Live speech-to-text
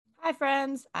Hi,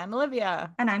 friends. I'm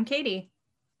Olivia. And I'm Katie.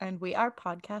 And we are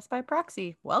Podcast by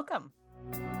Proxy. Welcome.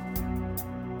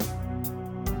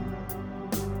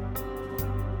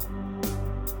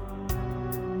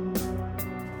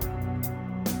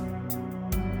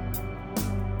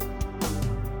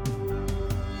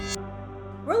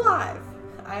 We're live.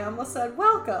 I almost said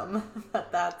welcome, but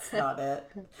that's not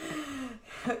it.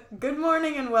 Good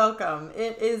morning and welcome.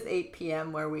 It is 8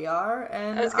 p.m. where we are,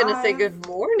 and I was going to say good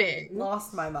morning.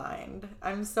 Lost my mind.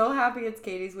 I'm so happy it's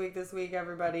Katie's week this week,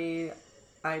 everybody.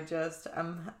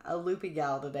 I'm a loopy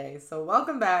gal today. So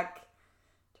welcome back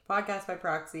to Podcast by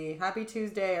Proxy. Happy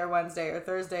Tuesday or Wednesday or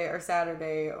Thursday or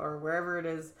Saturday or wherever it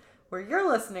is where you're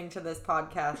listening to this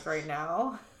podcast right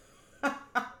now.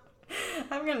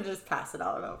 I'm going to just pass it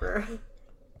on over.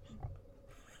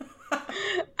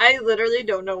 I literally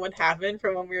don't know what happened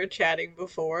from when we were chatting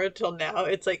before till now.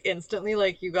 It's like instantly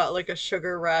like you got like a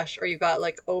sugar rush or you got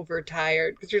like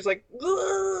overtired because you're just like,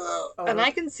 and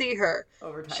I can see her.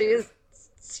 Overtired. She is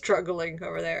struggling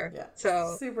over there. Yeah.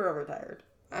 So super overtired.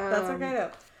 That's okay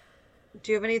though.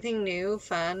 Do you have anything new,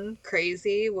 fun,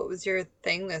 crazy? What was your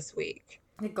thing this week?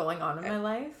 Going on in my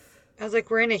life? I was like,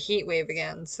 we're in a heat wave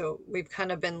again, so we've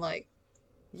kind of been like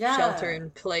shelter in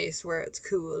place where it's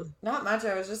cool. Not much.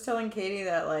 I was just telling Katie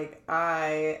that like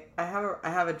I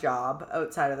have a job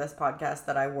outside of this podcast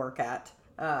that I work at.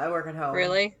 I work at home.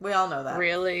 Really? We all know that.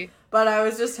 Really? But I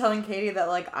was just telling Katie that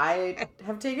like I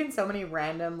have taken so many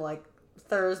random like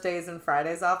Thursdays and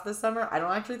Fridays off this summer. I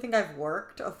don't actually think I've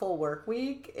worked a full work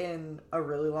week in a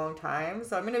really long time.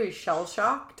 So I'm going to be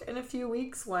shell-shocked in a few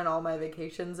weeks when all my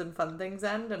vacations and fun things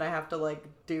end and I have to like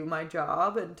do my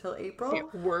job until April.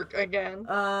 Can't work again.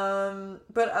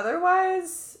 But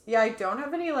otherwise, yeah, I don't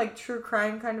have any like true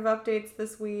crime kind of updates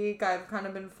this week. I've kind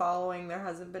of been following. There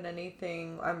hasn't been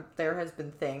anything. There has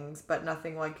been things, but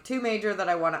nothing like too major that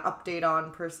I want to update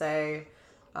on per se.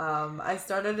 I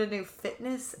started a new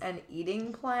fitness and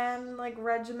eating plan, like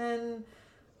regimen.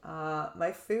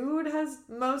 My food has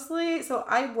mostly, so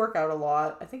I work out a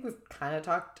lot. I think we've kind of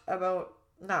talked about,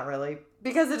 not really,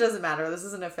 because it doesn't matter. This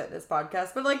isn't a fitness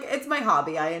podcast, but like it's my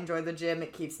hobby. I enjoy the gym.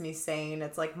 It keeps me sane.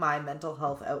 It's like my mental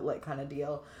health outlet kind of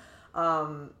deal.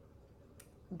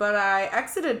 But I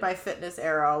exited my fitness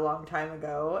era a long time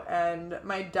ago and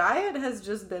my diet has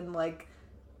just been like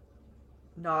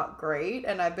not great,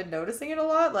 and I've been noticing it a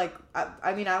lot. Like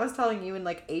I mean I was telling you in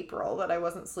like April that I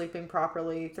wasn't sleeping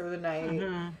properly through the night.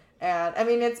 Mm-hmm. And I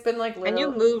mean it's been like literally...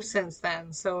 And you moved since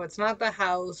then, so it's not the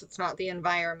house, it's not the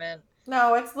environment.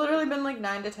 No, it's literally been like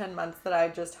 9 to 10 months that I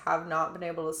just have not been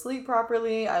able to sleep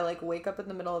properly. I like wake up in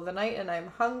the middle of the night and I'm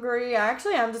hungry. I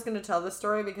actually am just going to tell this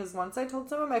story because once I told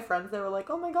some of my friends, they were like,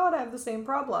 oh my god, I have the same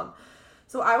problem.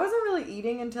 So I wasn't really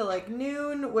eating until like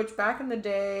noon, which back in the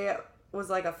day was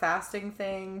like a fasting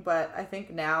thing, but I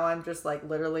think now I'm just like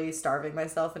literally starving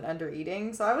myself and under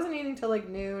eating. So I wasn't eating till like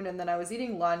noon, and then I was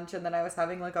eating lunch, and then I was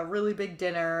having like a really big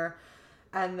dinner,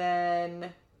 and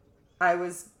then I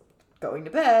was going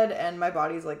to bed and my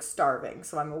body's like starving.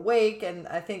 So I'm awake, and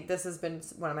I think this has been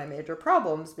one of my major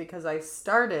problems because I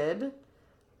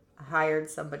hired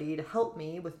somebody to help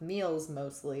me with meals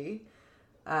mostly.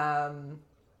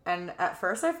 And at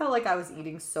first I felt like I was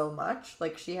eating so much.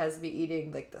 Like she has me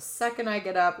eating like the second I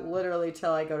get up, literally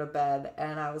till I go to bed.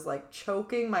 And I was like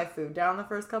choking my food down the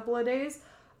first couple of days.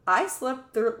 I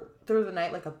slept through the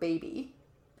night like a baby.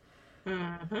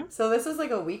 Mm-hmm. So this is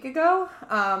like a week ago.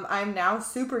 I'm now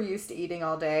super used to eating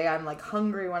all day. I'm like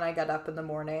hungry when I get up in the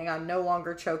morning. I'm no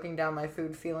longer choking down my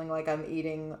food feeling like I'm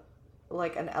eating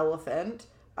like an elephant.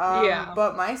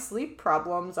 But my sleep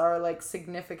problems are like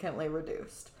significantly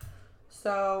reduced.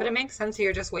 But it makes sense that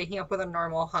you're just waking up with a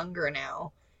normal hunger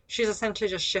now. She's essentially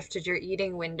just shifted your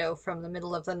eating window from the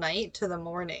middle of the night to the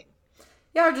morning.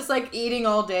 Yeah, or just like eating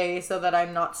all day so that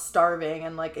I'm not starving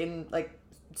and like in like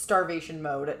starvation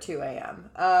mode at 2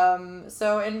 a.m.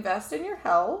 So invest in your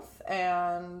health,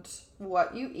 and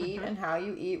what you eat and how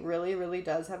you eat really, really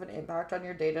does have an impact on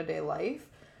your day-to-day life.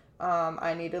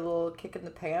 I need a little kick in the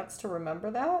pants to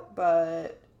remember that,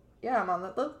 but... yeah, I'm on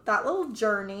that little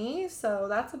journey, so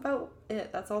that's about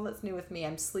it. That's all that's new with me.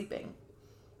 I'm sleeping,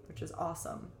 which is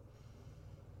awesome.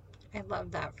 I love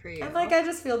that for you. And like I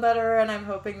just feel better, and I'm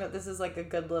hoping that this is like a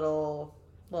good little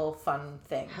fun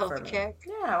thing Health for me. Kick.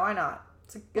 Yeah, why not?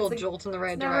 It's a little jolt in the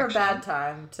right direction. It's never a bad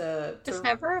time to... It's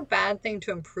never a bad thing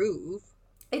to improve.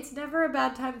 It's never a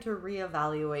bad time to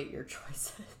reevaluate your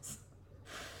choices.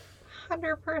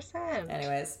 100%.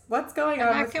 Anyways, what's going on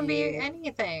with you? And that can be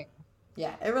anything.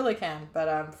 Yeah, it really can.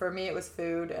 But for me, it was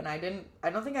food, and I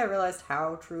don't think I realized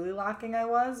how truly lacking I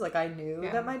was. Like, I knew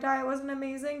that my diet wasn't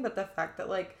amazing, but the fact that,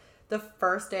 like, the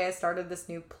first day I started this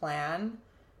new plan,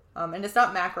 And it's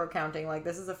not macro counting. Like,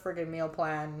 this is a friggin' meal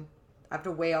plan. I have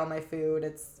to weigh all my food.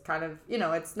 It's kind of,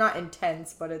 it's not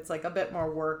intense, but it's like a bit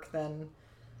more work than...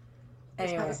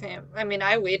 It's not the Anyway. same. I mean,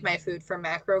 I weighed my food for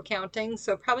macro counting,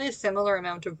 so probably a similar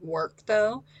amount of work,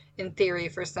 though, in theory,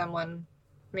 for someone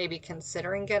maybe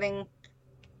considering getting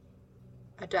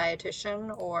a dietitian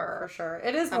For or sure.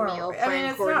 It is a more, meal I mean,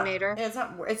 plan coordinator.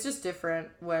 it's just different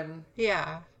when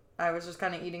Yeah. I was just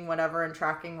kind of eating whatever and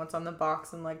tracking what's on the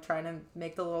box and like trying to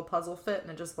make the little puzzle fit,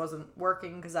 and it just wasn't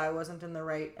working because I wasn't in the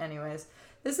right. Anyways,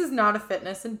 this is not a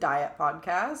fitness and diet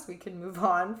podcast. We can move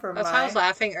on from That's why I was my.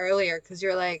 laughing earlier, because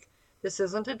you're like, this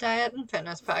isn't a diet and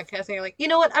fitness podcast. And you're like, you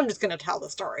know what? I'm just going to tell the I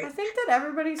story. think that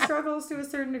everybody struggles to a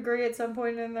certain degree at some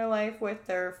point in their life with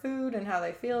their food and how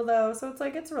they feel, though. So it's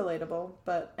like it's relatable.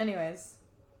 But anyways,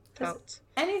 Totes.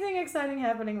 anything exciting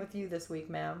happening with you this week,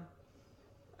 ma'am?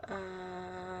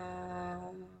 I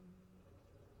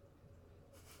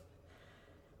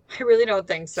really don't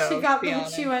think so. She got to be me.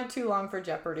 honest. She went too long for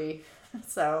Jeopardy,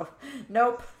 so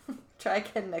nope. Try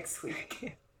again next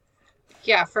week.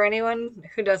 Yeah, for anyone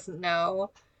who doesn't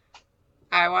know,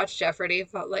 I watch Jeopardy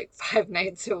about like 5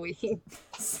 nights a week.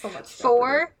 So much. Jeopardy.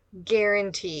 4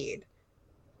 guaranteed.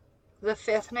 The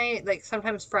 5th night, like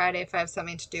sometimes Friday, if I have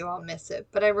something to do, I'll miss it.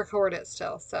 But I record it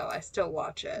still, so I still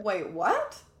watch it. Wait,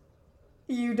 what?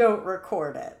 You don't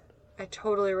record it? I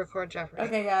totally record Jeopardy.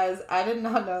 Okay, guys, I did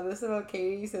not know this about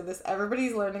Katie, so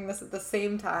everybody's learning this at the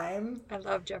same time. I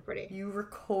love Jeopardy. You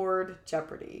record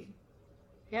Jeopardy.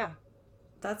 Yeah.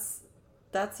 That's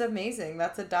amazing.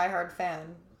 That's a diehard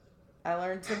fan. I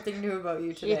learned something new about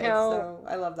you today, so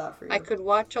I love that for you. I could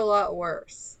watch a lot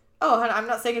worse. Oh, I'm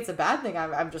not saying it's a bad thing.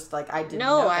 I'm just like, I didn't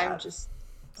know that. I'm just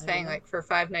saying, like, for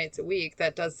 5 nights a week,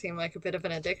 that does seem like a bit of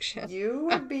an addiction. You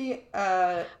would be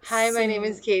Hi, my name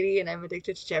is Katie, and I'm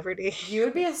addicted to Jeopardy. You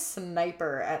would be a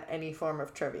sniper at any form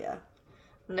of trivia.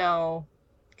 No,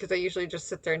 because I usually just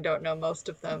sit there and don't know most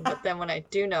of them. But then when I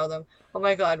do know them, oh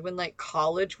my God, when like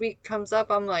college week comes up,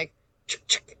 I'm like,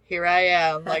 here I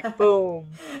am, like boom,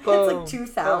 boom. It's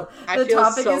like 2000. The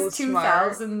topic so is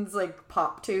 2000s like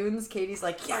pop tunes. Katie's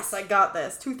like, yes, I got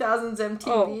this. 2000s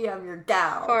MTV. I'm your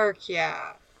gal. Fuck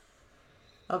yeah.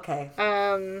 Okay.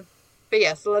 But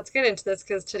yeah, so let's get into this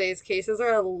because today's cases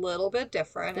are a little bit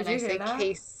different. Did and you I hear say that?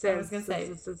 cases. I was gonna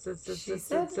say she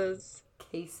said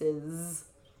cases.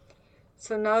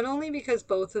 So not only because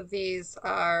both of these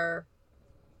are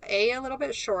a little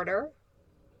bit shorter,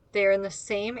 they're in the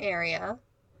same area.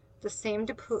 The same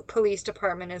police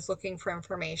department is looking for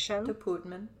information.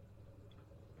 Department.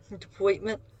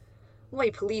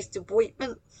 Wait, police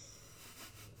department.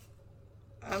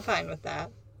 I'm fine with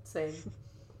that. Same.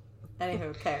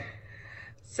 Anywho, okay.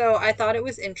 So I thought it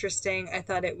was interesting.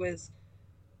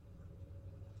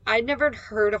 I'd never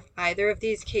heard of either of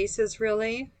these cases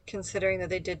really, considering that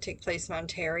they did take place in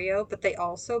Ontario, but they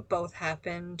also both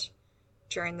happened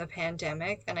during the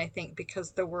pandemic, and I think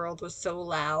because the world was so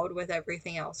loud with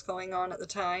everything else going on at the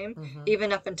time,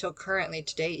 even up until currently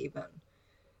today even,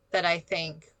 that I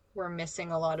think we're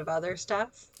missing a lot of other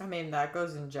stuff. I mean, that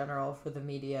goes in general for the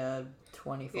media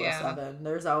 24/7. Yeah.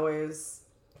 There's always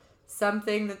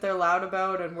something that they're loud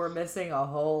about, and we're missing a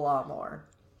whole lot more.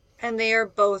 And they are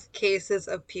both cases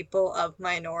of people of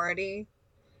minority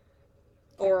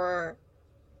or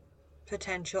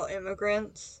potential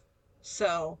immigrants.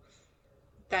 So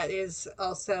that is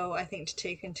also, I think, to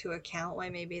take into account why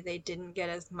maybe they didn't get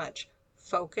as much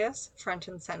focus front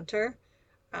and center.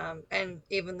 And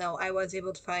even though I was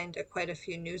able to find quite a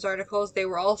few news articles, they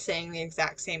were all saying the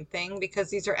exact same thing because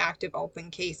these are active open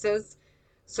cases.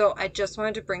 So I just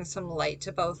wanted to bring some light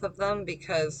to both of them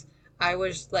because I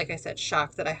was, like I said,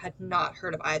 shocked that I had not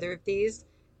heard of either of these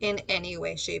in any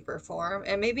way, shape, or form.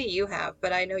 And maybe you have,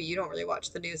 but I know you don't really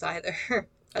watch the news either.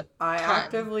 I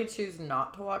actively choose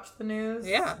not to watch the news.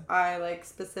 Yeah. I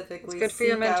specifically it's good for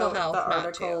your mental health, the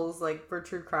articles for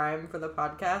true crime for the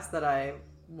podcast that I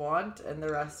want, and the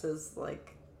rest is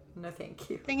no thank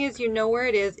you. Thing is, you know where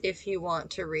it is if you want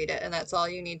to read it, and that's all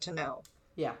you need to know.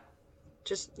 Yeah.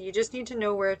 You just need to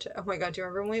know where to. Oh my God, do you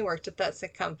remember when we worked at that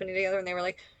sick company together and they were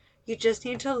like, you just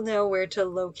need to know where to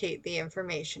locate the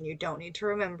information. You don't need to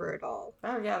remember it all.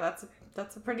 Oh yeah,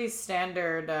 that's a pretty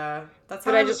standard. That's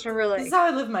how. But I just remember this is how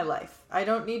I live my life. I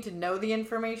don't need to know the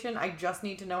information. I just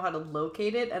need to know how to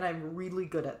locate it, and I'm really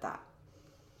good at that.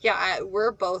 Yeah,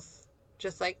 we're both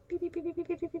just like beep beep beep beep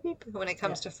beep beep beep when it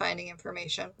comes to finding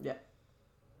information. Yeah.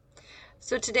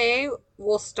 So today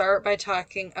we'll start by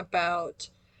talking about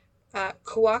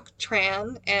Kuok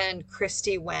Tran and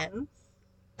Christy Wen.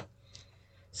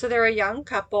 So they're a young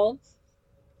couple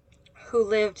who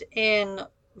lived in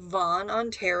Vaughan,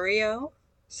 Ontario.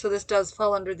 So this does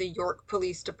fall under the York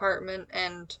Police Department,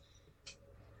 and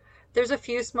there's a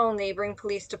few small neighboring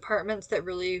police departments that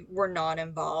really were not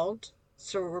involved.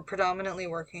 So we're predominantly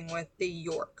working with the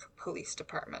York Police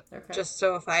Department. Okay. Just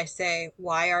so if I say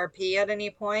YRP at any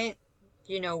point,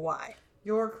 you know why.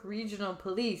 York Regional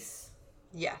Police.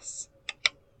 Yes.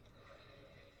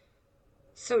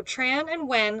 So Tran and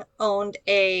Wen owned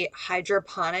a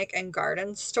hydroponic and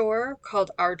garden store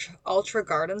called Ultra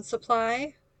Garden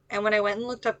Supply. And when I went and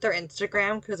looked up their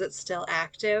Instagram, because it's still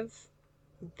active,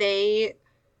 they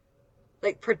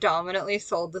like predominantly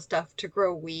sold the stuff to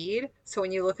grow weed. So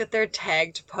when you look at their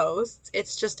tagged posts,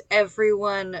 it's just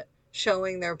everyone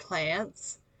showing their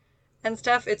plants and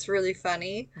stuff. It's really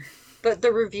funny. But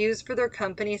the reviews for their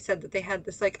company said that they had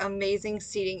this like amazing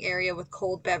seating area with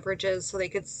cold beverages so they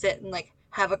could sit and like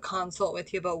have a consult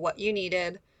with you about what you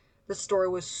needed. The store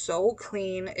was so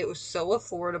clean, it was so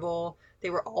affordable. They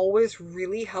were always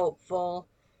really helpful.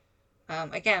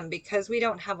 Again, because we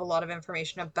don't have a lot of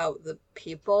information about the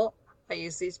people, I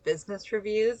use these business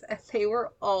reviews and they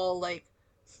were all like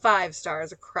 5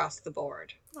 stars across the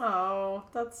board. Oh,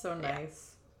 that's so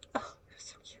nice. Yeah. Oh, it was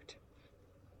so cute.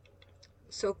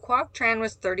 So Quoc Tran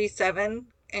was 37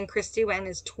 and Christy Wen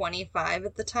is 25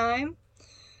 at the time.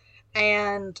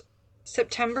 And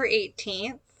September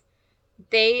 18th,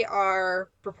 they are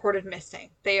reported missing.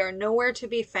 They are nowhere to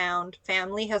be found.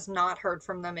 Family has not heard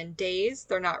from them in days.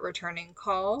 They're not returning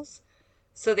calls.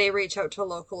 So they reach out to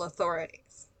local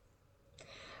authorities.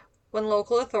 When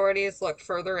local authorities look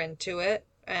further into it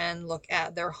and look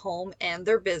at their home and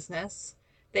their business,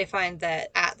 they find that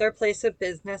at their place of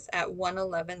business at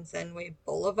 111 Zenway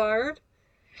Boulevard,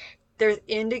 there's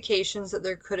indications that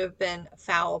there could have been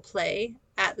foul play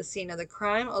at the scene of the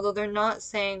crime, although they're not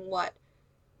saying what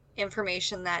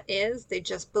information that is. They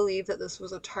just believe that this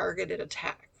was a targeted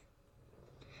attack.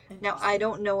 Now, I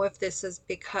don't know if this is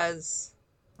because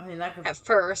at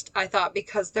first I thought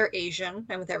because they're Asian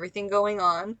and with everything going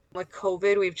on with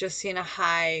COVID, we've just seen a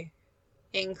high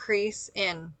increase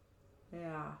in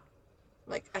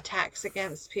like attacks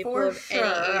against people For of sure,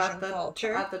 any Asian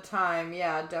culture. At the time,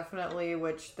 yeah, definitely,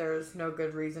 which there's no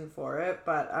good reason for it.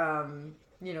 But,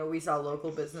 we saw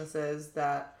local businesses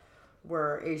that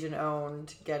were Asian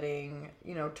owned getting,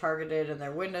 targeted and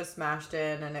their windows smashed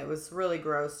in, and it was really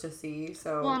gross to see.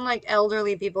 So, well, and like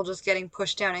elderly people just getting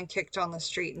pushed down and kicked on the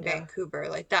street in Vancouver.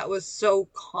 Like that was so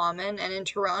common. And in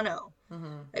Toronto,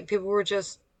 like people were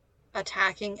just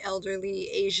attacking elderly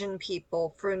Asian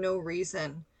people for no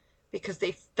reason because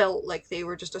they felt like they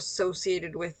were just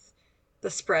associated with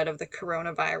the spread of the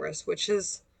coronavirus, which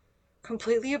is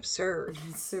completely absurd.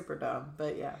 It's super dumb,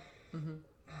 but yeah. Oh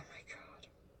my God.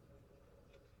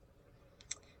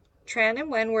 Tran and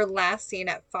Wen were last seen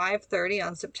at 5:30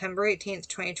 on September 18th,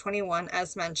 2021,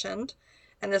 as mentioned,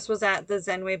 and this was at the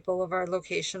Zenway Boulevard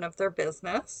location of their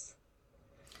business.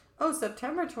 Oh,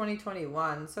 September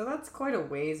 2021. So that's quite a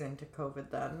ways into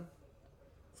COVID then.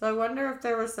 So I wonder if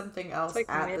there was something else like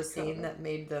at the scene that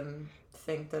made them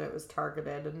think that it was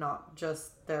targeted and not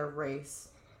just their race.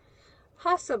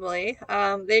 Possibly.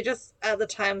 They just at the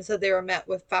time said they were met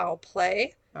with foul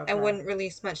play and wouldn't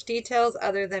release much details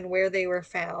other than where they were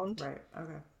found. Right.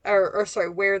 Okay. Or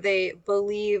sorry, where they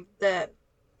believe that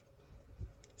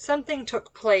something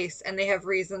took place and they have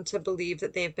reason to believe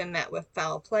that they've been met with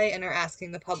foul play and are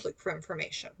asking the public for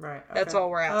information. Right. Okay. That's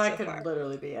all we're at. That could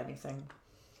literally be anything.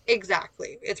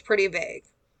 Exactly. It's pretty vague.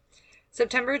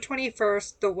 September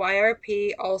 21st, the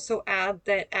YRP also add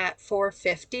that at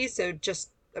 4:50, so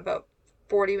just about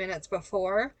 40 minutes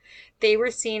before, they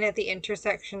were seen at the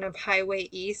intersection of Highway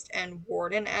East and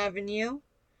Warden Avenue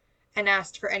and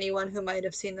asked for anyone who might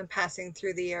have seen them passing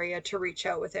through the area to reach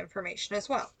out with information as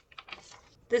well.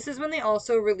 This is when they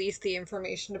also released the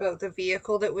information about the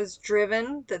vehicle that was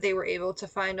driven that they were able to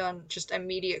find on just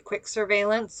immediate quick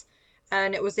surveillance.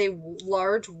 And it was a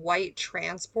large white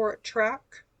transport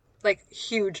truck, like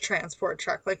huge transport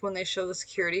truck. Like when they show the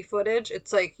security footage,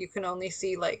 it's like you can only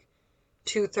see like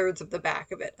 2/3 of the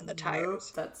back of it and the tires.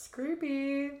 Nope, that's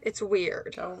creepy. It's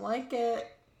weird. Don't like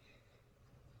it.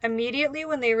 Immediately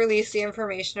when they released the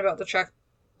information about the truck,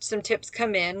 some tips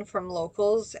come in from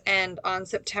locals, and on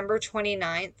September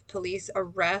 29th, police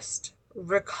arrest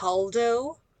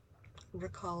Ricaldo.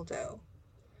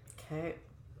 Okay.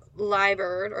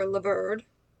 Libird,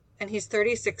 and he's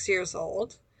 36 years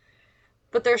old.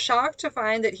 But they're shocked to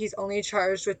find that he's only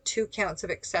charged with 2 counts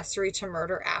of accessory to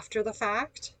murder after the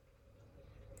fact.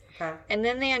 Okay. And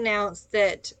then they announced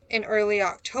that in early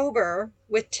October,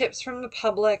 with tips from the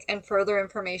public and further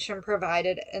information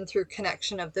provided and through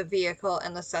connection of the vehicle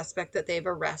and the suspect that they've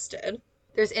arrested,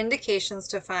 there's indications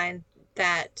to find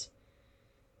that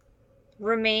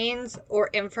Remains or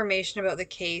information about the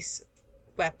case,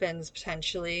 weapons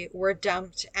potentially, were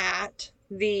dumped at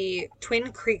the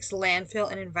Twin Creeks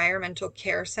Landfill and Environmental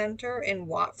Care Center in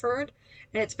Watford,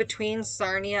 and it's between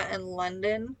Sarnia and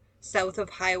London, south of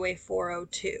Highway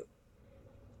 402.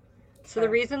 So the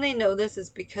Okay. reason they know this is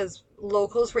because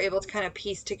locals were able to kind of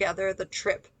piece together the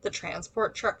trip the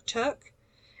transport truck took.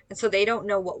 And so they don't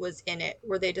know what was in it.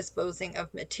 Were they disposing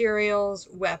of materials,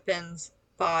 weapons,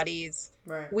 bodies?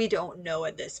 Right. We don't know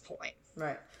at this point.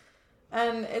 Right.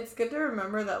 And it's good to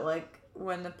remember that, like,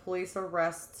 when the police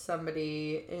arrest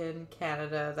somebody in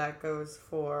Canada, that goes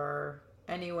for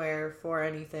anywhere, for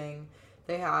anything,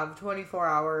 they have 24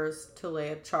 hours to lay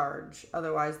a charge.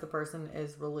 Otherwise, the person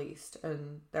is released.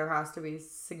 And there has to be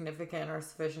significant or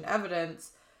sufficient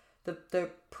evidence. The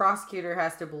prosecutor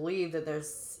has to believe that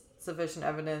there's sufficient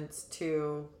evidence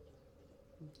to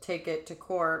take it to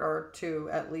court or to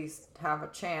at least have a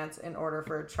chance in order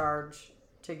for a charge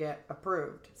to get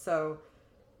approved. So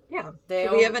yeah,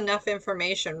 so we have enough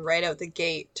information right out the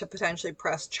gate to potentially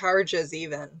press charges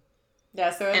even.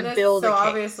 Yeah, so in and this, build so a case.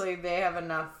 Obviously they have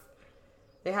enough.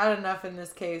 They had enough in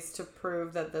this case to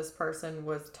prove that this person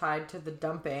was tied to the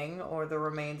dumping or the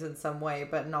remains in some way,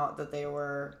 but not that they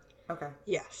were. Okay.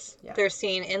 Yes. Yeah. They're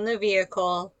seen in the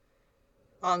vehicle,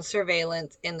 on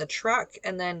surveillance, in the truck,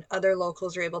 and then other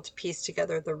locals are able to piece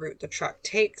together the route the truck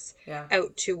takes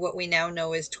out to what we now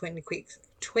know is Twin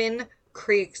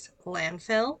Creeks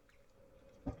landfill.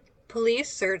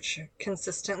 Police search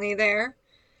consistently there,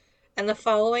 and the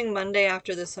following Monday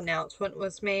after this announcement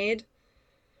was made,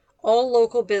 all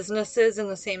local businesses in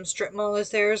the same strip mall as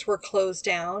theirs were closed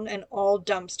down, and all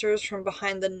dumpsters from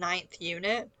behind the 9th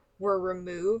unit were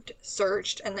removed,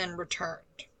 searched, and then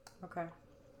returned. Okay.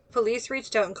 Police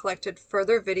reached out and collected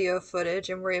further video footage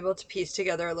and were able to piece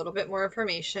together a little bit more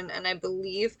information and I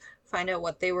believe find out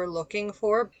what they were looking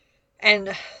for.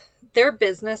 And their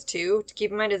business, too, to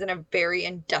keep in mind, is in a very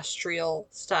industrial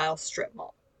style strip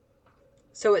mall.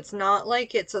 So it's not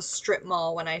like it's a strip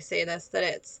mall when I say this, that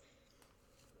it's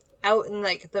out in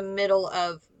like the middle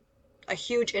of a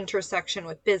huge intersection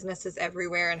with businesses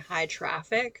everywhere and high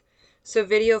traffic. So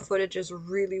video footage is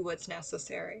really what's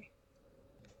necessary.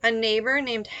 A neighbor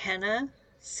named Hannah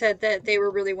said that they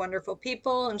were really wonderful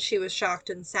people and she was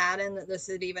shocked and saddened that this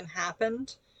had even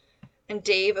happened. And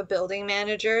Dave, a building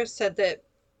manager, said that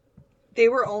they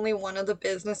were only one of the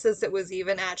businesses that was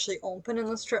even actually open in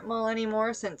the strip mall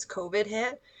anymore since COVID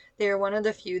hit. They were one of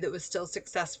the few that was still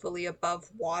successfully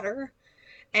above water.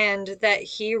 And that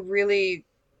he really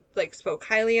spoke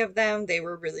highly of them. They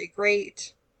were really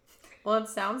great. Well, it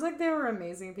sounds like they were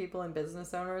amazing people and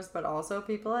business owners, but also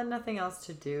people had nothing else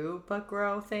to do but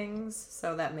grow things,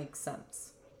 so that makes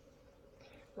sense.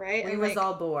 Right? We was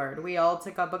all bored. We all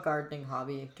took up a gardening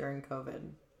hobby during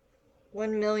COVID.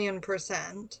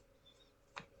 1,000,000%.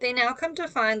 They now come to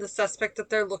find the suspect that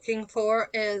they're looking for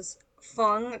is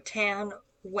Fong Tan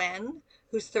Wen,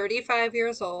 who's 35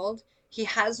 years old. He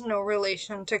has no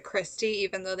relation to Christy,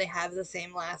 even though they have the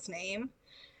same last name.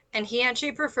 And he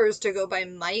actually prefers to go by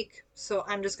Mike, so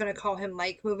I'm just going to call him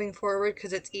Mike moving forward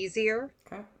because it's easier.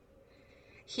 Okay.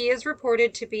 He is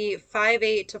reported to be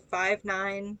 5'8" to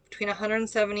 5'9", between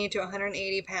 170 to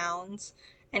 180 pounds,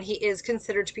 and he is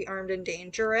considered to be armed and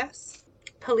dangerous.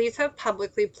 Police have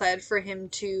publicly pled for him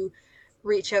to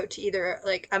reach out to either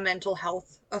a mental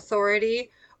health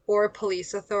authority or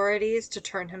police authorities to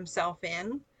turn himself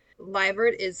in.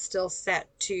 Liebert is still set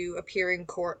to appear in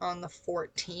court on the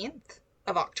 14th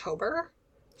of October.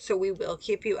 So we will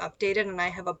keep you updated, and I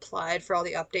have applied for all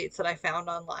the updates that I found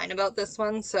online about this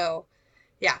one. So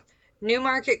yeah,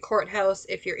 Newmarket Courthouse,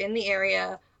 if you're in the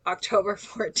area, October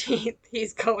 14th,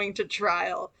 he's going to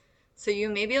trial. So you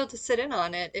may be able to sit in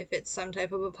on it if it's some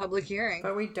type of a public hearing.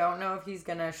 But we don't know if he's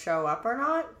going to show up or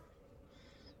not?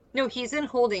 No, he's in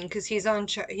holding because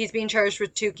he's being charged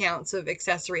with 2 counts of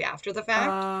accessory after the fact.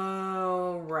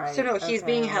 Oh, right. So no, he's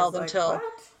being held until what?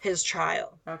 his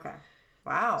trial. Okay.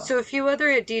 Wow. So a few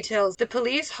other details. The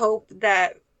police hope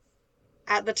that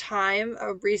at the time,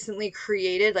 a recently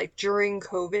created, during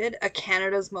COVID, a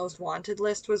Canada's Most Wanted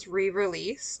list was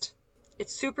re-released.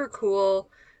 It's super cool.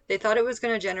 They thought it was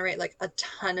going to generate a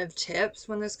ton of tips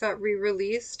when this got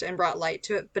re-released and brought light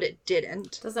to it, but it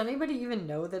didn't. Does anybody even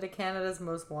know that a Canada's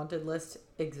Most Wanted list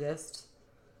exists?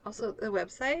 Also, the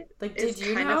website did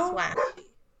you know? Kind of flashy.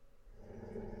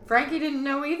 Frankie didn't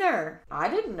know either. I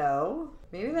didn't know.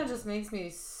 Maybe that just makes me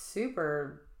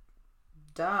super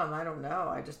dumb. I don't know.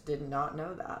 I just did not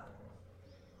know that.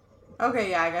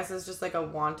 Okay, yeah, I guess it's just a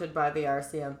wanted by the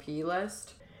RCMP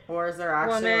list. Or is there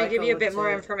actually I'm going to give you a bit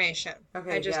more information.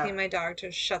 Okay, I just need my dog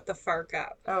to shut the fark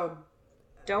up. Oh,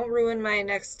 Don't ruin my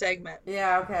next segment.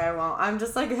 Yeah, okay, I won't. I'm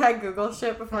just like, I Google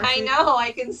shit before I she... know,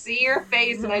 I can see your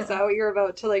face and I saw what you're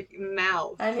about to like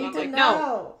mouth. I And need I'm to like, no.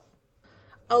 know.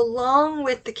 Along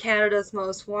with the Canada's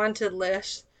Most Wanted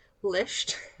list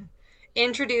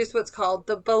introduced what's called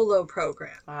the BOLO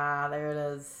program. Ah, there it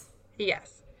is.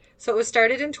 Yes. So it was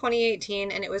started in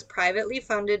 2018 and it was privately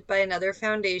funded by another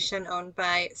foundation owned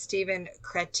by Stephen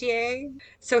Chrétien.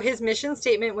 So his mission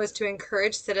statement was to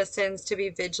encourage citizens to be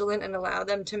vigilant and allow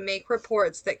them to make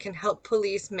reports that can help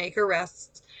police make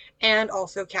arrests and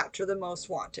also capture the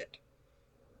most wanted.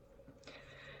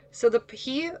 So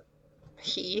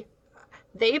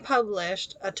they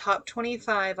published a top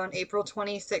 25 on April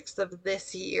 26th of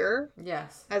this year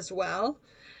Yes. as well.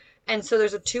 And so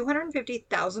there's a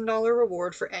 $250,000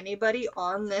 reward for anybody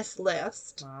on this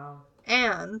list. Wow.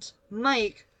 And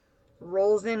Mike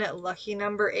rolls in at lucky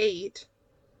number 8.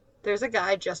 There's a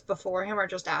guy just before him or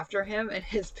just after him, and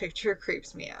his picture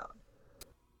creeps me out.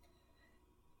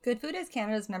 Good Food is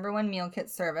Canada's #1 meal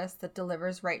kit service that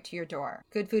delivers right to your door.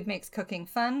 Good Food makes cooking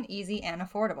fun, easy, and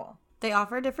affordable. They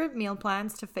offer different meal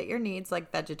plans to fit your needs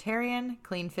like vegetarian,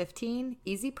 clean 15,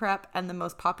 easy prep, and the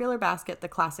most popular basket, the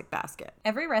classic basket.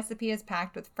 Every recipe is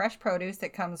packed with fresh produce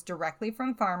that comes directly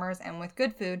from farmers, and with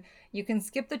Good Food, you can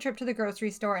skip the trip to the grocery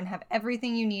store and have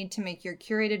everything you need to make your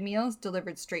curated meals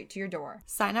delivered straight to your door.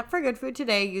 Sign up for Good Food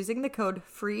today using the code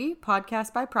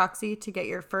FREE_PODCAST_BY_PROXY to get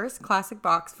your first classic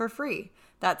box for free.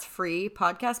 That's free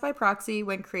podcast by proxy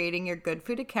when creating your Good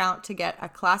Food account to get a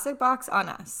classic box on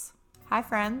us. Hi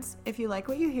friends, if you like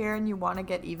what you hear and you want to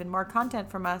get even more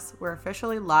content from us, we're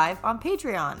officially live on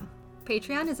Patreon.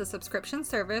 Patreon is a subscription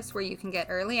service where you can get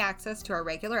early access to our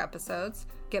regular episodes,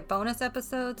 get bonus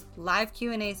episodes, live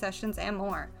Q&A sessions, and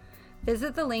more.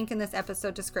 Visit the link in this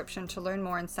episode description to learn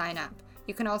more and sign up.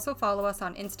 You can also follow us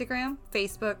on Instagram,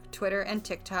 Facebook, Twitter, and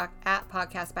TikTok at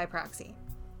Podcast by Proxy.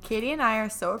 Katie and I are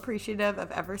so appreciative of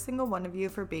every single one of you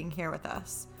for being here with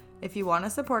us. If you want to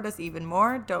support us even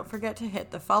more, don't forget to hit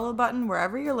the follow button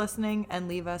wherever you're listening and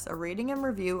leave us a rating and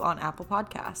review on Apple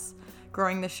Podcasts.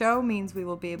 Growing the show means we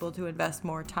will be able to invest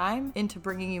more time into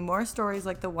bringing you more stories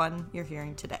like the one you're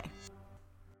hearing today.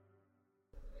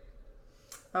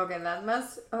 Okay,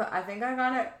 I think I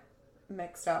got it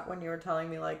mixed up when you were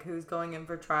telling me like who's going in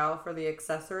for trial for the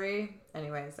accessory.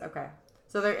 Anyways, okay.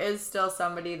 So there is still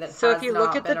somebody that So has if you not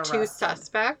look at been the two arrested.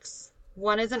 suspects,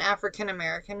 one is an African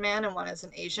American man and one is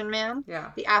an Asian man.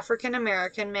 Yeah. The African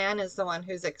American man is the one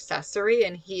who's accessory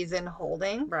and he's in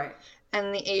holding. Right.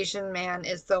 And the Asian man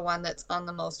is the one that's on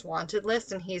the most wanted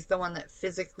list and he's the one that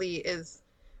physically is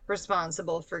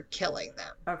responsible for killing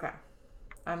them. Okay.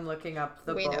 I'm looking up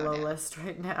the We know BOLO now. list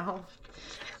right now.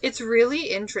 It's really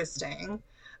interesting.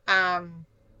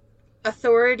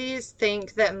 Authorities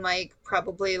think that Mike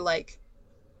probably like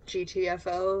the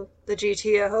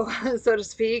GTO, so to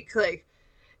speak, like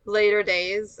later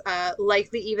days,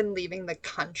 likely even leaving the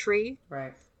country.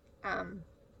 Right.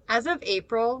 As of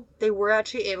April, they were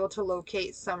actually able to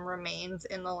locate some remains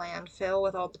in the landfill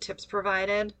with all the tips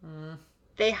provided.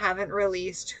 They haven't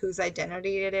released whose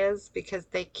identity it is because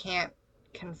they can't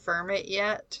confirm it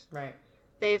yet. Right.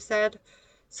 They've said.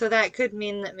 So that could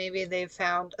mean that maybe they've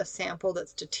found a sample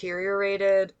that's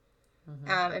deteriorated.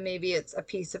 And maybe it's a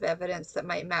piece of evidence that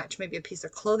might match maybe a piece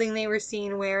of clothing they were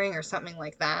seen wearing or something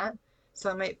like that. So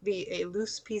it might be a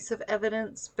loose piece of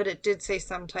evidence, but it did say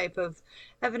some type of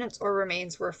evidence or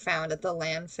remains were found at the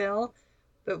landfill,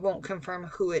 but won't confirm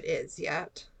who it is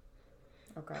yet.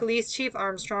 Okay. Police Chief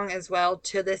Armstrong as well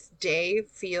to this day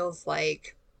feels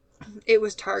like it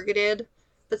was targeted,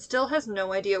 but still has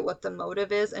no idea what the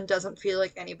motive is and doesn't feel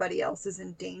like anybody else is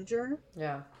in danger.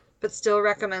 Yeah. But still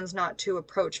recommends not to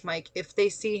approach Mike if they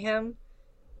see him.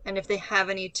 And if they have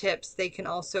any tips, they can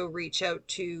also reach out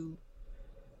to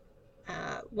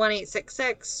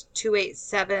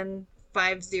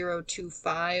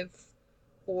 1-866-287-5025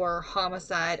 or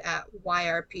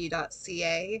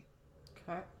homicide@yrp.ca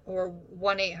Okay. or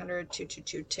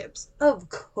 1-800-222-TIPS. Of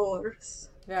course.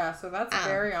 Yeah, so that's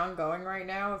very ongoing right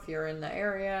now. If you're in the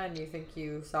area and you think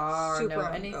you saw or know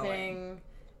anything,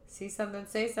 see something,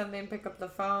 say something, pick up the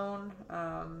phone.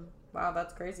 Wow,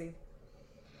 that's crazy.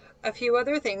 A few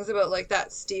other things about like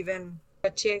that Stephen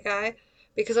Chrétien guy,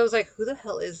 because I was like, who the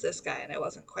hell is this guy? And I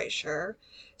wasn't quite sure.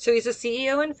 So he's a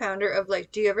CEO and founder of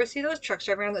like, do you ever see those trucks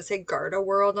driving around that say Garda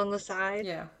World on the side?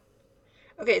 Yeah.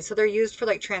 Okay, so they're used for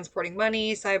like transporting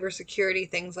money, cybersecurity,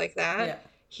 things like that. Yeah.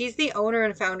 He's the owner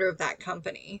and founder of that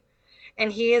company.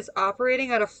 And he is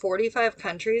operating out of 45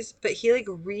 countries, but he like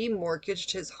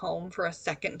remortgaged his home for a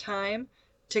second time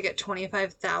to get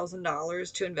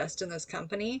 $25,000 to invest in this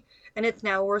company, and it's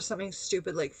now worth something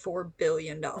stupid like $4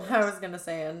 billion. I was going to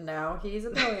say, and now he's a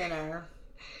billionaire.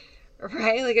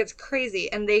 Right? Like, it's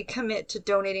crazy. And they commit to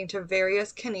donating to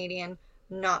various Canadian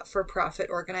not-for-profit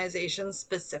organizations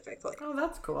specifically. Oh,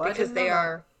 that's cool. Because they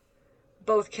are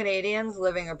both Canadians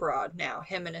living abroad now,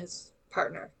 him and his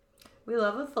partner. We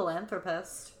love a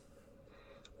philanthropist.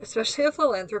 Especially a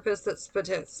philanthropist that's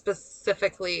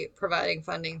specifically providing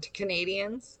funding to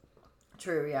Canadians.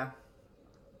 True, yeah.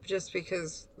 Just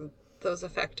because those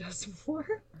affect us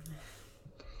more.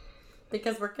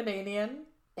 Because we're Canadian,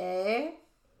 eh?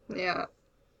 Yeah.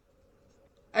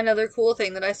 Another cool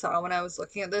thing that I saw when I was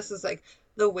looking at this is like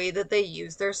the way that they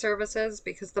use their services,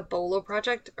 because the BOLO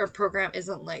project or program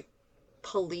isn't like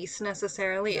police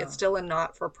necessarily. No. It's still a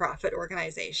not-for-profit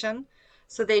organization.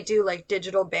 So they do like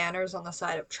digital banners on the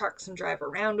side of trucks and drive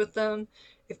around with them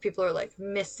if people are like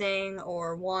missing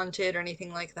or wanted or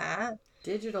anything like that.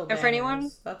 Digital banners. And for anyone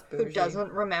who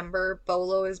doesn't remember,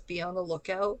 BOLO is be on the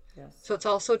lookout. Yes. So it's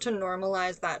also to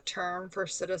normalize that term for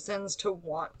citizens to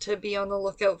want to be on the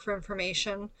lookout for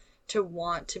information, to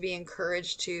want to be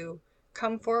encouraged to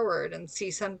come forward and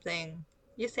see something.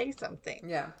 You say something.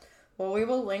 Yeah. Well, we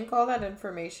will link all that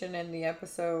information in the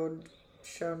episode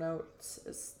show notes,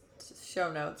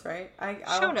 right?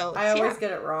 Show notes, I always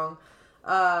get it wrong.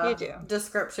 You do.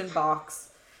 Description box.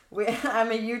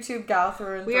 I'm a YouTube gal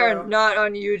through and through. We are not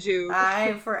on YouTube.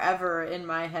 I'm forever in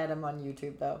my head. I'm on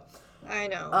YouTube though. I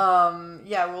know.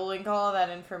 Yeah, we'll link all of that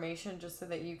information just so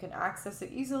that you can access it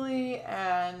easily.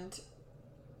 And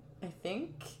I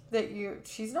think that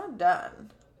she's not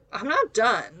done. I'm not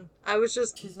done. I was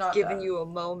just giving done. You a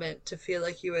moment to feel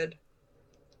like you had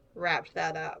wrapped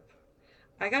that up.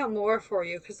 I got more for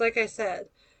you because, like I said,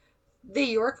 the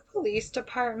York Police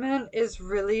Department is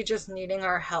really just needing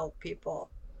our help, people.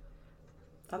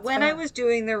 When I was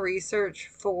doing the research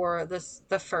for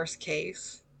the first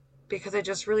case, because I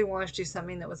just really wanted to do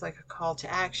something that was like a call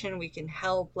to action, we can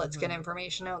help, let's get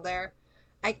information out there,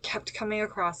 I kept coming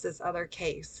across this other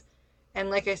case. And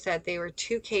like I said, they were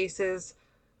 2 cases,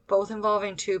 both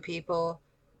involving 2 people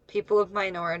of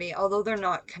minority. Although they're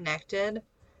not connected,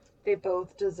 they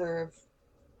both deserve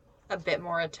a bit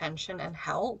more attention and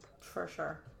help. For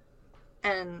sure.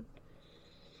 And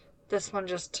this one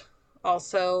just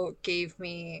also gave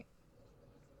me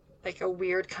like a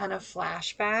weird kind of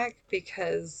flashback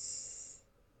because,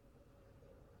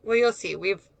 well, you'll see.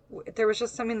 There was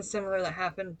just something similar that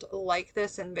happened like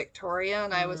this in Victoria,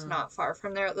 and I was not far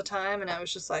from there at the time, and I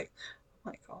was just like, oh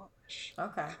my gosh.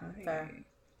 Okay. Fair.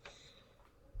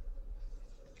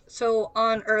 So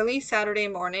on early Saturday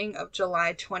morning of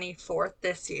July 24th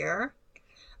this year,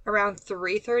 around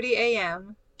 3:30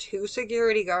 a.m., 2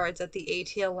 security guards at the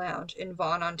ATL Lounge in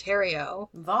Vaughan, Ontario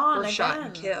were shot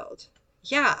and killed.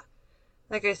 Yeah.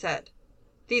 Like I said,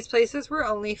 these places were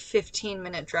only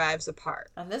 15-minute drives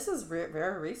apart. And this is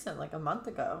very recent, like a month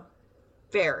ago.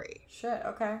 Very. Shit,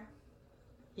 okay.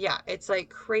 Yeah, it's like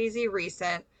crazy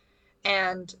recent.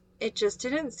 And it just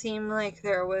didn't seem like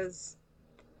there was,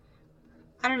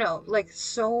 I don't know, like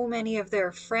so many of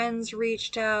their friends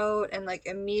reached out and like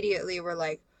immediately were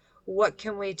like, what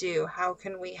can we do? How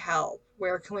can we help?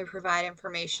 Where can we provide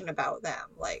information about them?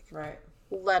 Like, right.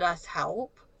 Let us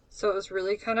help. So it was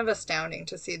really kind of astounding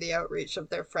to see the outreach of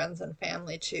their friends and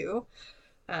family too.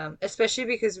 Especially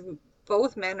because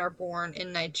both men are born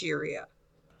in Nigeria.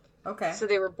 Okay. So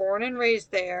they were born and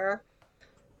raised there.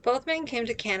 Both men came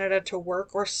to Canada to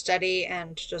work or study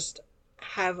and just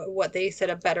have what they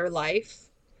said a better life.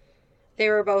 They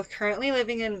were both currently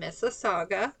living in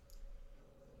Mississauga,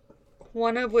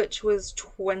 one of which was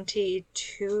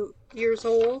 22 years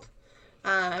old,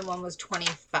 and one was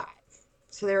 25.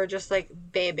 So they were just like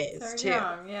babies they're too.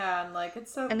 Young, yeah, and like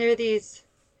it's so. And they're these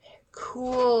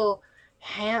cool,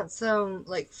 handsome,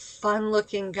 like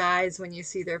fun-looking guys when you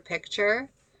see their picture.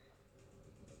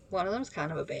 One of them's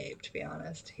kind of a babe, to be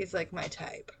honest. He's like my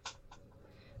type.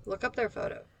 Look up their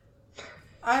photo.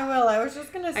 I will. I was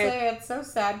just gonna say it's so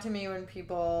sad to me when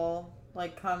people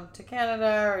like come to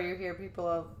Canada or you hear people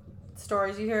of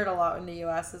stories. You hear it a lot in the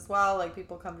U.S. as well. Like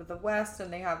people come to the West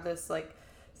and they have this like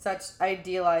such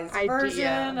idealized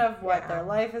version of what their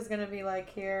life is gonna be like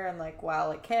here. And like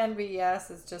while it can be, yes,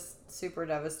 it's just super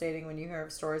devastating when you hear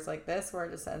of stories like this where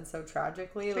it just ends so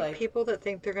tragically. It's like people that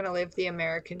think they're gonna live the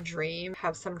American dream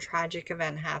have some tragic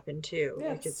event happen too. Yeah,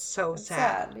 like it's so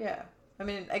sad. Yeah. I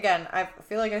mean, again, I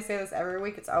feel like I say this every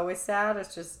week. It's always sad.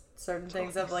 It's just certain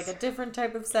things of like a different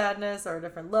type of sadness or a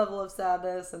different level of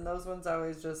sadness. And those ones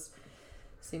always just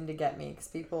seem to get me because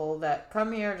people that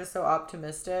come here are just so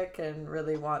optimistic and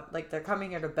really want, like they're coming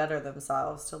here to better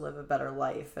themselves, to live a better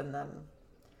life. And then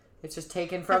It's just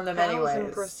taken from them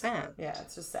anyways. 1,000%. Yeah,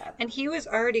 it's just sad. And he was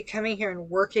already coming here and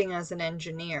working as an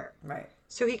engineer. Right.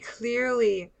 So he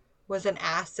clearly was an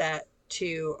asset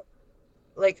to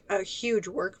like a huge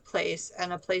workplace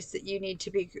and a place that you need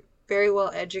to be very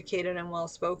well educated and well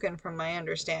spoken, from my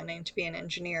understanding, to be an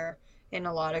engineer in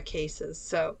a lot of cases.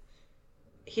 So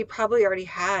he probably already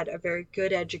had a very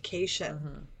good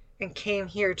education and came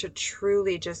here to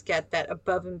truly just get that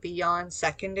above and beyond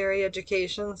secondary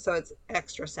education. So it's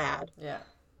extra sad. Yeah.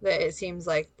 That it seems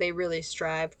like they really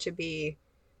strive to be,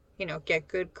 get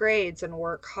good grades and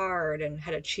work hard and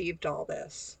had achieved all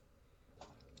this.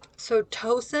 So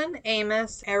Tosin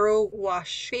Amos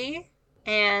Arowashi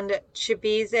and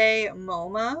Chibize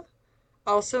Moma,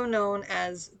 also known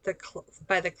as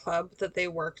by the club that they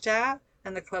worked at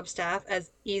and the club staff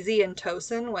as Easy and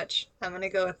Tosin, which I'm going to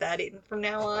go with that even from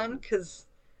now on because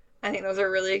I think those are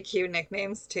really cute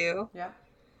nicknames too. Yeah.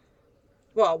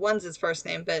 Well, one's his first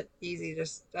name, but Easy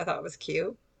just I thought was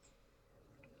cute.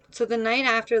 So the night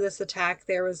after this attack,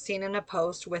 there was seen in a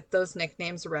post with those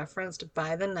nicknames referenced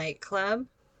by the nightclub.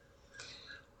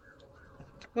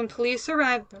 When police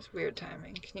arrived, that's weird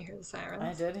timing. Can you hear the sirens?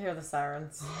 I did hear the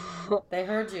sirens. They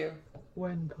heard you.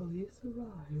 When police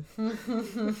arrived.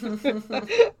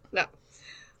 No.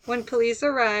 When police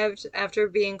arrived after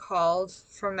being called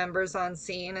from members on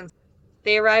scene, and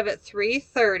they arrive at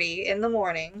 3:30 in the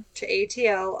morning to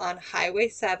ATL on Highway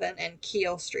 7 and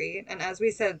Keel Street. And as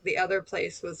we said, the other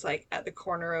place was like at the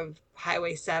corner of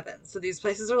Highway 7. So these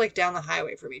places are like down the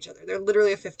highway from each other. They're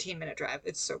literally a 15-minute drive.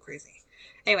 It's so crazy.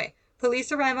 Anyway,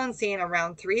 police arrive on scene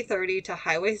around 3:30 to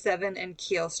Highway 7 and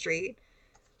Keel Street.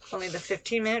 Only the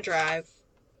 15-minute drive.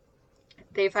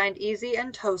 They find Easy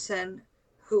and Tosin,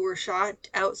 who were shot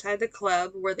outside the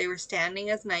club where they were standing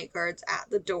as night guards at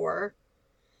the door.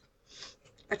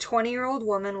 A 20-year-old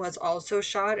woman was also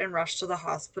shot and rushed to the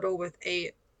hospital with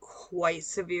a quite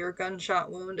severe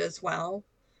gunshot wound as well.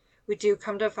 We do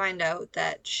come to find out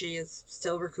that she is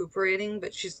still recuperating,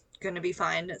 but she's going to be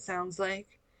fine, it sounds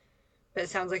like. But it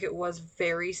sounds like it was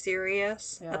very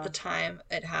serious at the time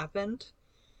it happened.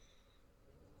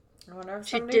 I wonder if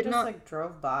somebody just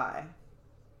drove by.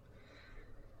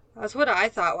 That's what I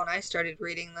thought when I started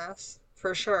reading this,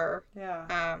 for sure.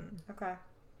 Yeah. Okay.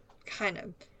 Kind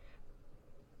of.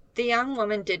 The young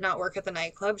woman did not work at the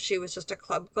nightclub. She was just a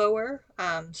club goer.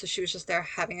 So she was just there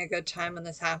having a good time when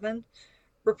this happened.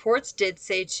 Reports did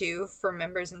say, too, for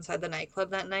members inside the nightclub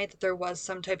that night, that there was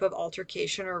some type of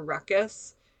altercation or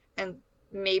ruckus. And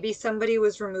maybe somebody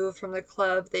was removed from the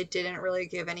club. They didn't really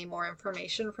give any more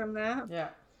information from that. Yeah.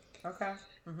 Okay.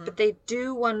 Mm-hmm. But they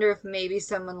do wonder if maybe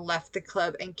someone left the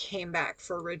club and came back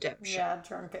for redemption. Yeah,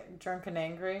 drunk and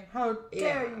angry. How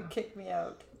dare you kick me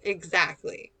out?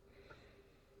 Exactly.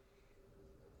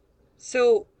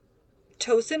 So,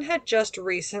 Tosin had just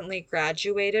recently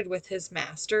graduated with his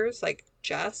master's,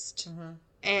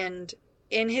 and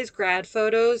in his grad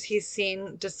photos, he's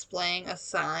seen displaying a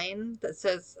sign that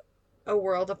says, "A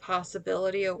world of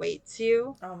possibility awaits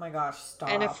you." Oh my gosh, stop.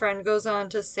 And a friend goes on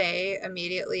to say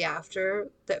immediately after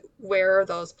that, where are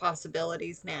those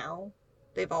possibilities now?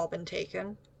 They've all been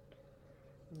taken.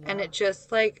 Yeah. And it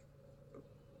just,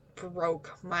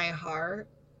 broke my heart.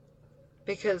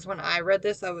 Because when I read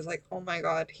this, I was like, oh my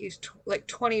god, he's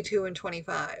 22 and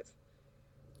 25.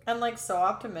 And so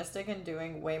optimistic and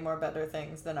doing way more better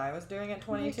things than I was doing at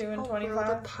 22 and 25.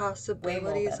 All the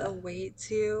possibilities awaits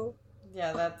you.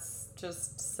 Yeah, that's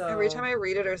just so... Every time I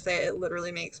read it or say it, it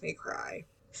literally makes me cry.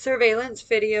 Surveillance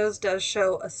videos does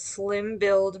show a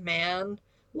slim-build man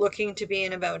looking to be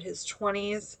in about his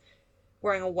 20s,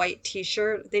 wearing a white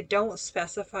t-shirt. They don't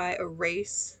specify a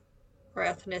race or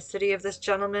ethnicity of this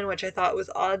gentleman, which I thought was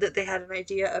odd that they had an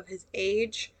idea of his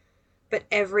age. But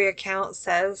every account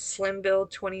says slim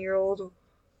build, 20-year-old.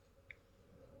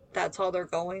 That's all they're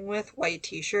going with. White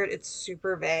t-shirt. It's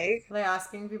super vague. Are they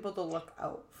asking people to look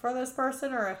out for this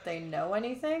person, or if they know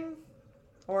anything?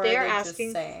 Or they're are they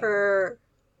asking just saying?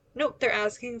 Nope, they're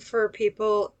asking for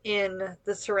people in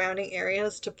the surrounding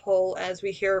areas to pull, as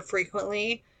we hear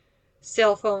frequently,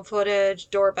 cell phone footage,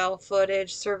 doorbell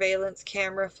footage, surveillance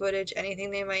camera footage,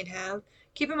 anything they might have.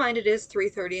 Keep in mind it is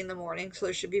 3:30 in the morning, so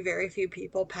there should be very few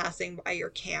people passing by your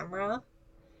camera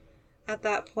at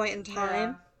that point in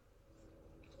time.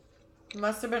 Yeah. It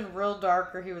must have been real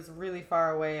dark, or he was really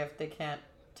far away if they can't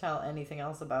tell anything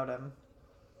else about him.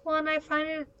 Well, and I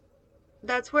find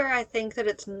that's where I think that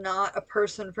it's not a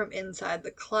person from inside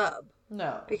the club.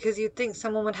 No. Because you'd think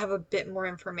someone would have a bit more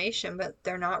information, but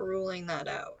they're not ruling that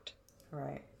out.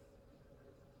 Right.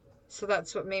 So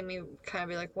that's what made me kind of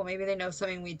be like, well, maybe they know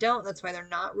something we don't. That's why they're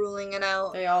not ruling it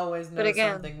out. They always know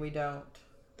something we don't.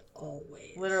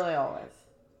 Always. Literally always.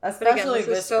 Especially this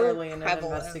is this so early in an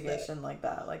prevalent investigation like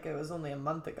that. Like, it was only a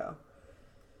month ago.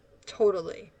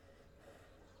 Totally.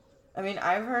 I mean,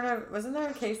 I've heard of... Wasn't there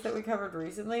a case that we covered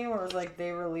recently where it was like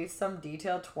they released some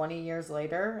detail 20 years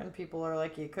later and people are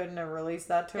like, you couldn't have released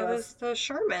that to us? It was the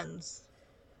Shermans.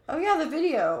 Oh, yeah, the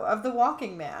video of the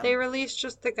walking man. They released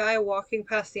just the guy walking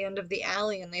past the end of the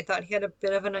alley and they thought he had a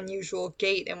bit of an unusual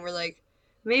gait and were like,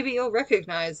 maybe you'll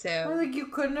recognize him. Like, you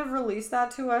couldn't have released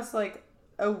that to us like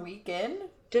a week in?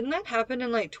 Didn't that happen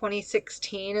in like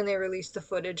 2016 and they released the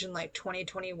footage in like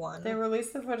 2021? They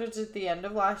released the footage at the end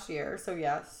of last year, so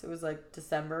yes, it was like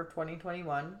December of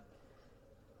 2021.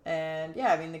 And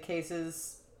yeah, I mean, the case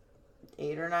is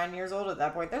 8 or 9 years old at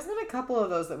that point. There's been a couple of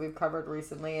those that we've covered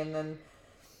recently, and then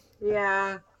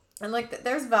yeah, and like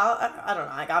there's I don't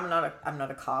know, like I'm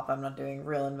not a cop, I'm not doing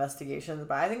real investigations,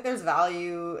 but I think there's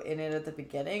value in it at the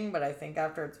beginning, but I think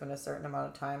after it's been a certain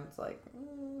amount of time, it's like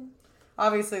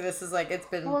obviously this is like it's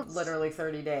been literally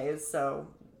 30 days, so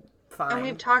fine. And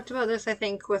we've talked about this, I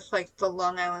think, with like the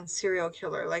Long Island serial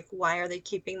killer. Like, why are they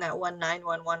keeping that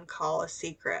 911 call a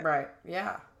secret? Right.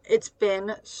 Yeah. It's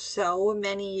been so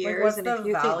many years, and if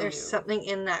you think there's something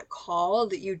in that call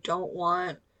that you don't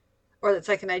want, or that's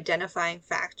like an identifying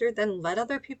factor, then let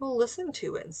other people listen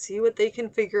to it and see what they can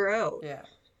figure out. Yeah.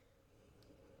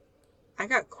 I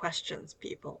got questions,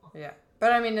 people. Yeah.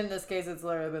 But I mean, in this case, it's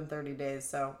literally been 30 days,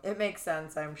 so it makes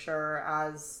sense, I'm sure,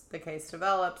 as the case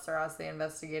develops or as they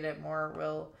investigate it, more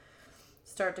will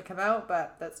start to come out,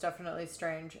 but that's definitely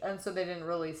strange. And so they didn't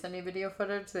release any video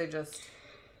footage, they just...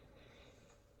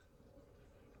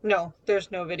 No, there's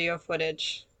no video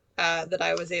footage that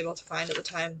I was able to find at the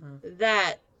time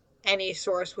that any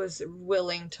source was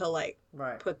willing to, like,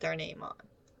 put their name on.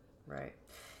 Right.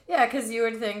 Yeah, because you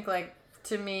would think, like,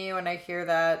 to me, when I hear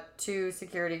that, 2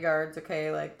 security guards,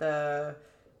 okay, like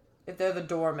if they're the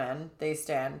doormen, they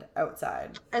stand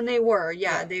outside. And they were,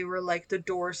 yeah. They were like the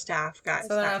door staff guys.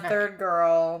 So then a third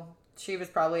girl, she was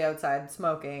probably outside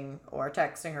smoking or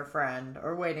texting her friend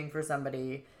or waiting for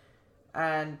somebody.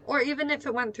 Or even if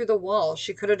it went through the wall,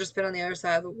 she could have just been on the other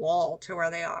side of the wall to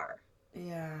where they are.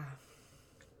 Yeah.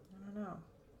 I don't know.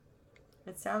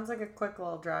 It sounds like a quick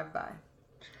little drive-by.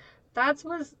 That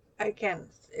was... Again,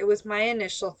 it was my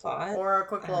initial thought. Or a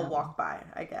quick little walk by,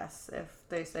 I guess, if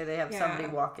they say they have somebody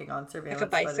walking on surveillance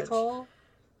footage. Like a bicycle.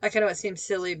 Like, I know it seems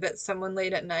silly, but someone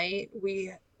late at night,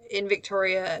 in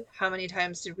Victoria, how many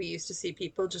times did we used to see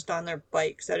people just on their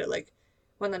bikes at it, like,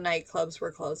 when the nightclubs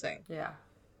were closing? Yeah.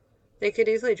 They could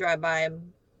easily drive by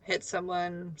and hit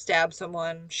someone, stab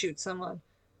someone, shoot someone.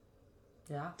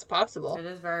 Yeah. It's possible. It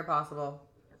is very possible.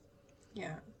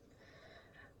 Yeah.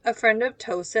 A friend of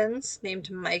Tosin's named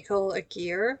Michael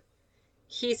Aguirre,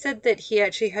 he said that he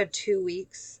actually had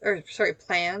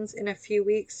plans in a few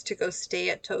weeks to go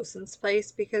stay at Tosin's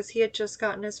place because he had just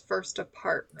gotten his first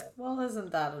apartment. Well,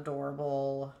 isn't that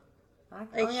adorable?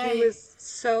 He was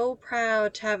so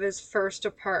proud to have his first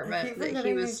apartment that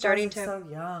he was starting to... so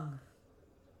young.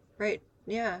 Right,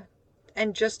 yeah.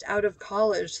 And just out of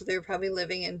college, so they were probably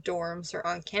living in dorms or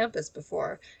on campus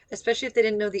before, especially if they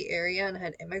didn't know the area and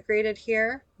had immigrated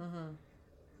here. Mm-hmm.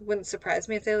 Wouldn't surprise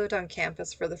me if they lived on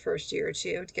campus for the first year or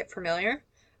two to get familiar.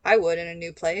 I would in a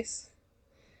new place.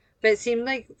 But it seemed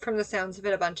like, from the sounds of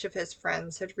it, a bunch of his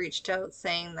friends had reached out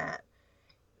saying that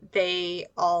they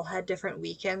all had different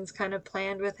weekends kind of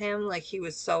planned with him. Like, he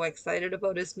was so excited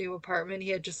about his new apartment. He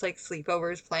had just, like,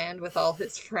 sleepovers planned with all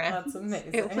his friends. That's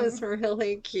amazing. It was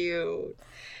really cute.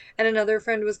 And another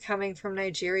friend was coming from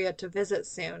Nigeria to visit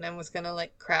soon and was going to,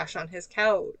 like, crash on his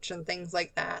couch and things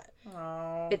like that.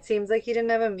 Aww. It seems like he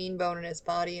didn't have a mean bone in his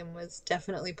body and was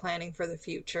definitely planning for the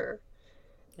future.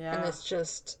 Yeah. And this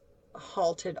just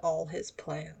halted all his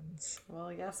plans.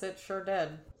 Well, yes, it sure did.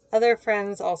 Other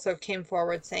friends also came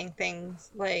forward saying things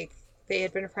like they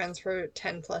had been friends for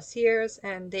 10 plus years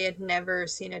and they had never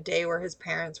seen a day where his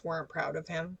parents weren't proud of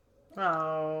him.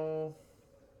 Oh.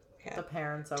 Yeah. The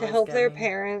parents always to help their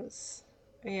parents.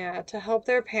 Yeah, to help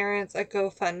their parents, a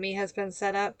GoFundMe has been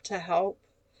set up to help,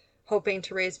 hoping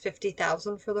to raise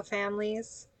 $50,000 for the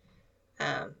families.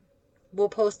 We'll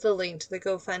post the link to the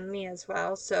GoFundMe as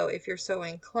well, so if you're so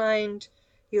inclined,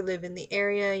 you live in the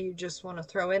area, you just want to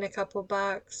throw in a couple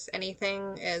bucks,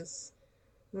 anything is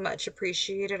much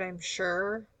appreciated, I'm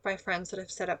sure, by friends that have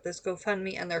set up this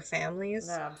GoFundMe and their families.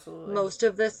 Yeah, absolutely. Most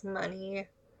of this money,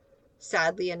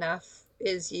 sadly enough,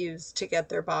 is used to get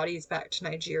their bodies back to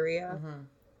Nigeria. Mm-hmm.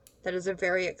 That is a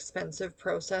very expensive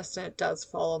process, and it does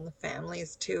fall on the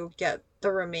families to get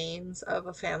the remains of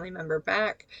a family member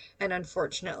back. And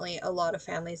unfortunately, a lot of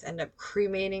families end up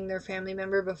cremating their family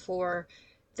member before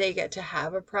they get to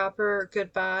have a proper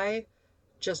goodbye.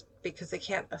 just because they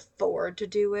can't afford to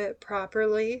do it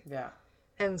properly. Yeah.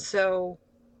 And so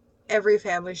every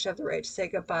family should have the right to say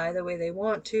goodbye the way they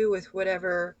want to, with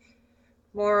whatever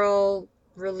moral,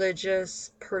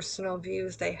 religious, personal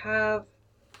views they have.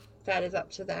 That is up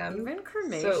to them. Even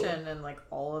cremation and like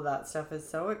all of that stuff is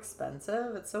so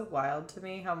expensive. It's so wild to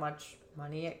me how much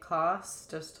money it costs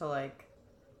just to like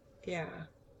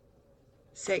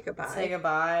say goodbye. Say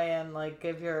goodbye and like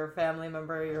give your family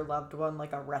member, your loved one,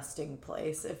 like a resting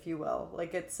place, if you will.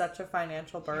 Like it's such a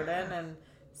financial burden, and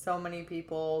so many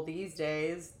people these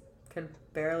days can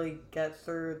barely get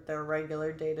through their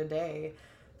regular day to day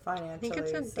financially. I think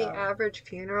it's the average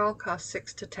funeral costs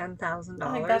 $6,000 to $10,000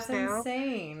 I think that's now.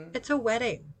 Insane. It's a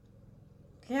wedding.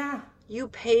 Yeah. You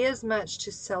pay as much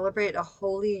to celebrate a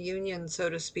holy union, so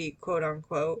to speak, quote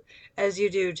unquote, as you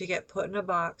do to get put in a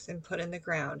box and put in the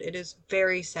ground. It is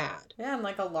very sad. Yeah, and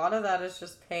like a lot of that is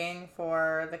just paying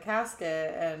for the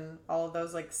casket and all of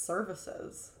those like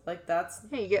services. Like that's...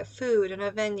 Yeah, you get food and a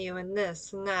venue and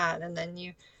this and that, and then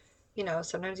you know,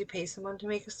 sometimes you pay someone to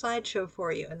make a slideshow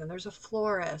for you, and then there's a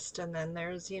florist, and then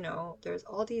there's, you know, there's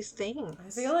all these things. I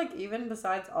feel like even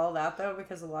besides all that, though,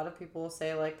 because a lot of people will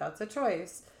say, like, that's a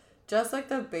choice, just, like,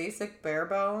 the basic bare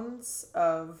bones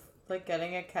of, like,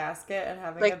 getting a casket and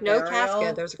having like, a burial no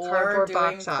casket, there's a cardboard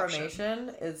box cremation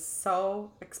option. Is so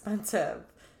expensive.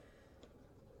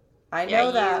 I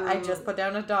know that. I just put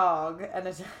down a dog, and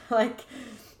it's, like,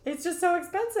 it's just so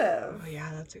expensive. Oh, yeah,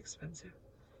 that's expensive.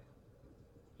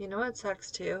 You know what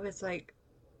sucks too? It's like,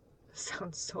 it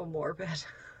sounds so morbid.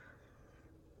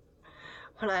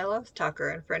 When I lost Tucker,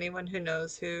 and for anyone who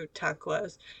knows who Tuck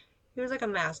was, he was like a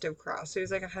mastiff cross. So he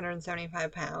was like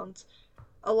 175 pounds.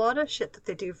 A lot of shit that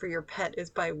they do for your pet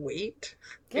is by weight,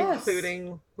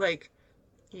 including like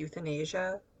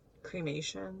euthanasia,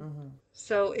 cremation. Mm-hmm.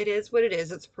 So it is what it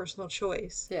is. It's personal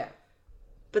choice. Yeah.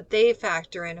 But they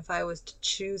factor in, if I was to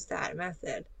choose that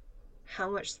method, how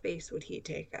much space would he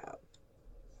take up?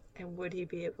 And would he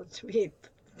be able to be...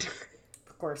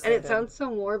 Of course. And it sounds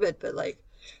so morbid, but like,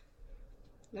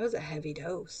 that was a heavy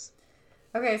dose.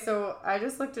 Okay, so I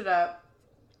just looked it up.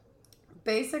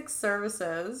 Basic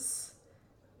services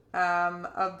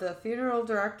of the funeral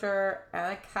director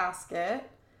and a casket,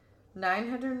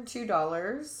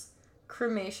 $902.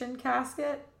 Cremation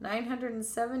casket,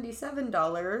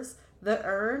 $977. The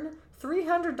urn,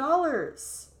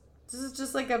 $300. This is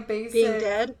just like a basic... Being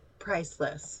dead,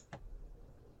 priceless.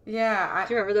 Yeah.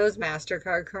 Do you remember those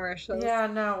MasterCard commercials? Yeah,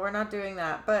 no, we're not doing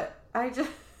that. But I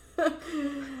just...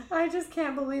 I just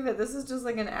can't believe it. This is just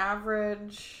like an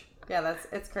average... Yeah,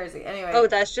 it's crazy. Anyway. Oh,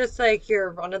 that's just like your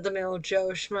run-of-the-mill Joe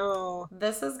Schmo.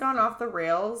 This has gone off the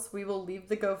rails. We will leave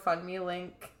the GoFundMe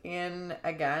link in,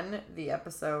 again, the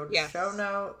episode show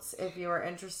notes. If you are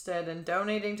interested in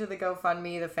donating to the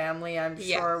GoFundMe, the family, I'm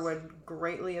sure, would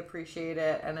greatly appreciate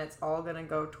it. And it's all going to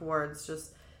go towards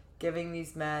just giving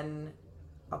these men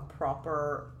a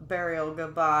proper burial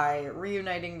goodbye,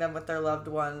 reuniting them with their loved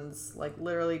ones, like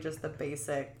literally just the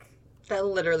basic... That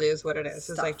literally is what it is.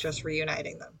 It's like just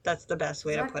reuniting them. That's the best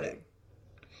way to put it.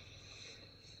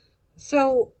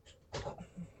 So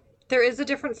there is a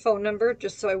different phone number,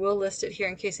 just so I will list it here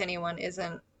in case anyone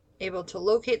isn't able to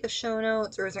locate the show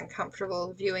notes or isn't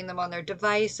comfortable viewing them on their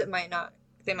device. They might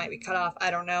be cut off. I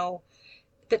don't know.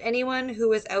 But anyone who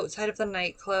was outside of the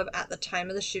nightclub at the time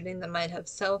of the shooting that might have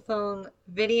cell phone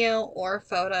video or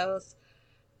photos,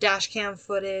 dash cam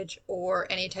footage, or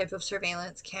any type of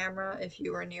surveillance camera, if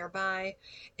you were nearby,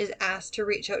 is asked to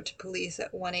reach out to police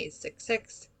at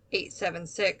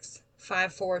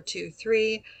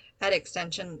 1-866-876-5423 at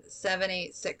extension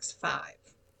 7865.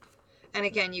 And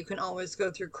again, you can always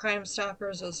go through Crime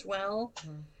Stoppers as well.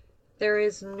 Mm-hmm. There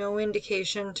is no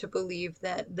indication to believe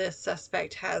that this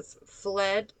suspect has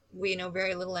fled. We know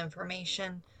very little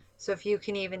information. So if you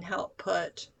can even help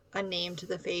put a name to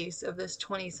the face of this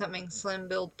 20-something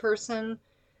slim-build person.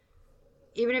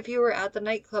 Even if you were at the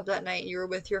nightclub that night, you were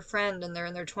with your friend and they're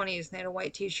in their 20s and they had a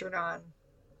white t-shirt on.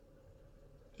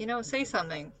 You know, say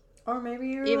something. Or maybe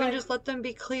you even like, just let them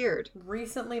be cleared.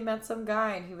 Recently met some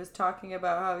guy and he was talking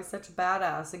about how he's such a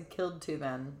badass and killed 2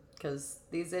 men. Because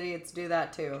these idiots do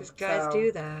that too. Because guys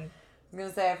do that. I'm going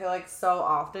to say, I feel like so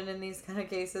often in these kind of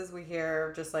cases, we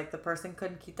hear just like the person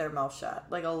couldn't keep their mouth shut.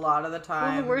 Like a lot of the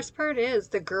time. Well, the worst part is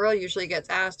the girl usually gets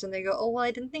asked and they go, oh, well,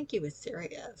 I didn't think he was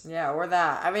serious. Yeah, or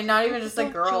that. I mean, not even just a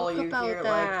girl. You hear that.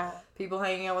 Like people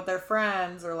hanging out with their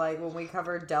friends, or like when we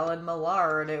covered Dylan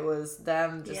Millard, it was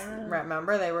them just,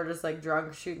 remember, they were just like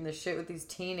drunk shooting the shit with these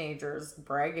teenagers,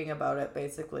 bragging about it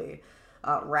basically.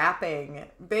 rapping.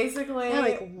 Basically, Yeah,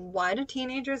 like, why do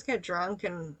teenagers get drunk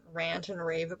and rant and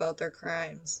rave about their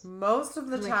crimes? most of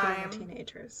the Like, time,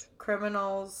 teenagers.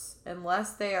 criminals,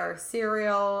 unless they are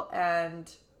serial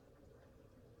and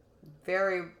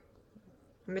very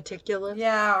Meticulous.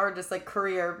 yeah, or just like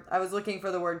career. I was looking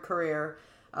for the word career.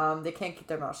 They can't keep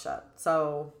their mouth shut.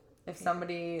 So if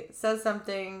somebody says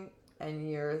something and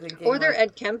you're thinking, Or they're like,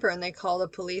 Ed Kemper and they call the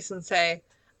police and say,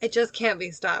 "I just can't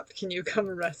be stopped. Can you come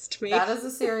arrest me?" that is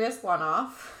a serious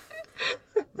one-off.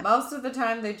 Most of the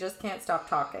time, they just can't stop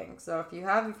talking. So if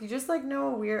you just like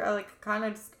know a weird, like kind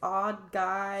of just odd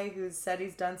guy who said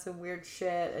he's done some weird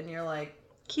shit, and you're like,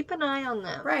 keep an eye on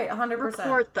them. right, 100%.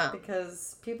 Report them.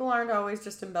 Because people aren't always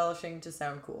just embellishing to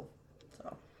sound cool.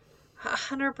 So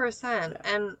 100%. Yeah.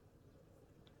 And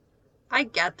I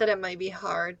get that it might be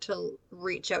hard to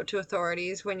reach out to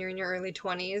authorities when you're in your early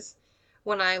 20s.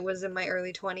 When I was in my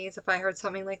early 20s, if I heard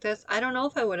something like this, I don't know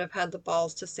if I would have had the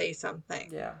balls to say something.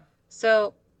 yeah.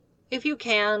 So if you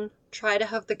can, try to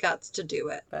have the guts to do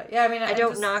it. But yeah, I mean, I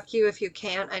don't knock you if you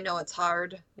can't. I know it's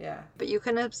hard. Yeah. But you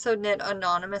can submit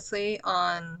anonymously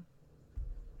on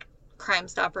Crime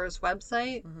Stopper's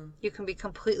website. Mm-hmm. You can be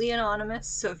completely anonymous.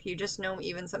 So if you just know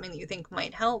even something that you think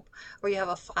might help, or you have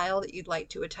a file that you'd like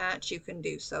to attach, you can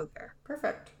do so there.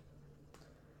 Perfect.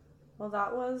 Well,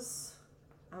 that was.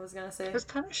 I was gonna say. It was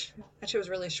kind of actually, it was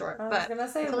really short, I was but gonna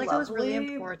say I feel like lovely, it was really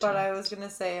important. but I was gonna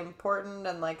say important,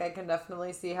 and like I can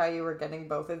definitely see how you were getting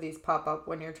both of these pop up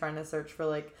when you're trying to search for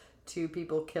like 2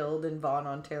 people killed in Vaughan,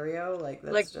 Ontario. Like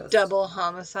that's like just double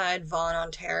homicide, Vaughan,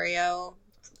 Ontario,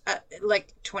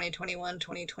 like 2021,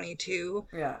 2022.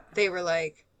 Yeah. They were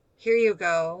like, here you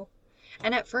go.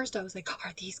 And at first I was like,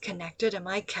 are these connected? Am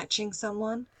I catching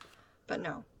someone? But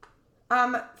no.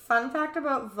 Fun fact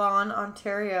about Vaughan,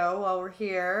 Ontario, while we're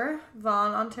here.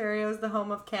 Vaughan, Ontario is the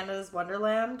home of Canada's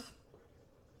Wonderland.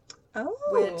 Oh.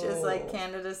 Which is like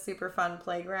Canada's super fun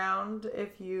playground.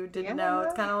 If you didn't know,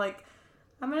 it's kind of like,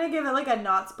 I'm going to give it like a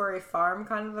Knott's Berry Farm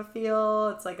kind of a feel.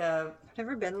 It's like a I've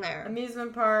never been there.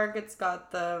 amusement park. It's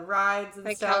got the rides and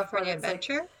like stuff. California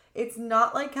Adventure? It's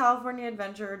not like California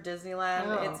Adventure or Disneyland.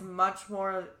 Oh. It's much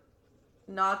more.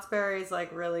 Knott's Berry is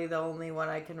like really the only one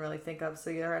I can really think of, so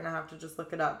you're gonna have to just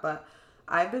look it up. But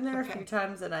I've been there a few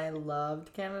times and I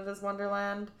loved Canada's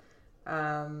Wonderland.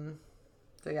 So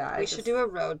yeah, we should do a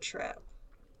road trip.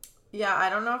 Yeah, I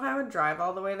don't know if I would drive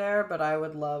all the way there, but I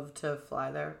would love to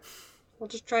fly there. We'll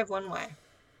just drive one way.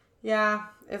 Yeah,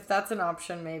 if that's an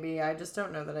option, maybe. I just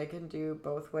don't know that I can do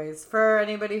both ways. For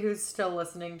anybody who's still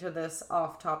listening to this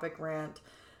off-topic rant,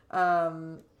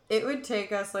 it would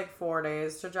take us like 4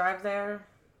 days to drive there.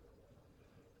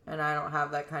 And I don't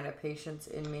have that kind of patience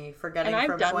in me for getting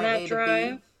from point A to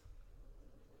B.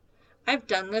 I've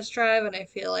done this drive and I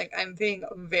feel like I'm being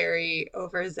very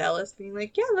overzealous, being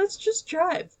like, yeah, let's just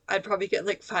drive. I'd probably get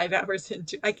like 5 hours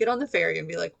into I get on the ferry and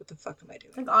be like, what the fuck am I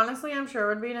doing? Like, honestly, I'm sure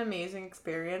it would be an amazing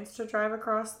experience to drive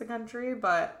across the country,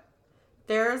 but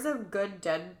there's a good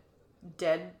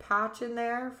dead patch in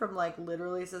there from like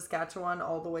literally Saskatchewan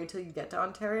all the way till you get to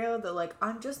Ontario that like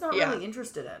I'm just not really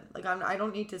interested in. Like I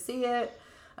don't need to see it.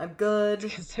 I'm good.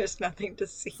 Because there's nothing to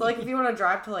see. So like if you want to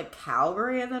drive to like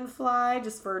Calgary and then fly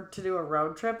just to do a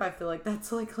road trip, I feel like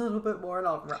that's like a little bit more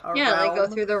a like go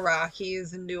through the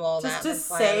Rockies and do all that. Just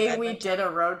to say we did a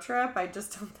road trip, I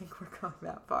just don't think we're going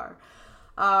that far.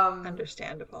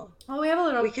 Understandable.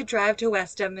 Well, we could drive to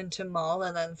West Edmonton Mall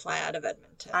and then fly out of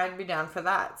Edmonton. I'd be down for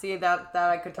that. See, that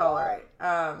I could tolerate.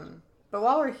 But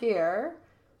while we're here,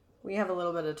 we have a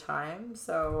little bit of time,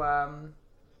 so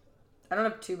I don't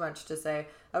have too much to say.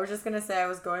 I was just going to say I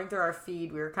was going through our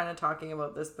feed. We were kind of talking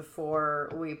about this before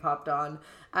we popped on,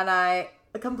 and I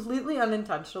completely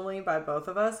unintentionally by both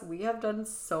of us, we have done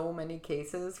so many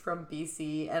cases from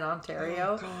BC and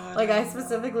Ontario. Oh, God, like I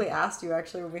specifically asked you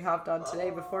actually when we hopped on today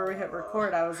before we hit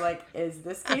record, I was like, is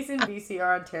this case in BC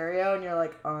or Ontario? And you're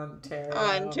like, Ontario.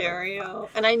 Ontario.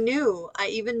 And I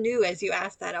even knew as you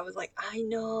asked that, I was like, I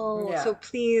know. Yeah. So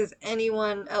please,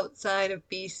 anyone outside of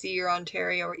BC or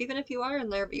Ontario, or even if you are in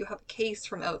there, but you have a case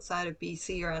from outside of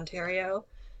BC or Ontario,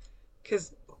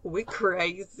 because we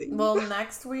crazy. Well,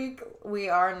 next week we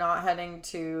are not heading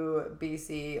to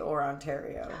BC or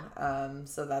Ontario,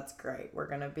 so that's great. We're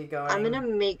gonna be going. I'm gonna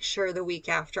make sure the week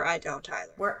after I don't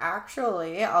either.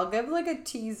 I'll give like a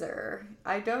teaser.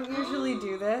 I don't usually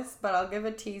do this, but I'll give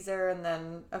a teaser, and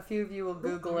then a few of you will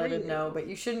Google it and know. But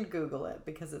you shouldn't Google it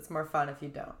because it's more fun if you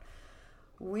don't.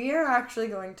 We are actually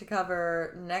going to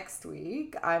cover next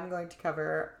week. I'm going to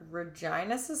cover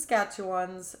Regina,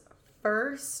 Saskatchewan's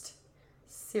first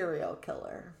serial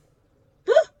killer.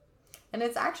 And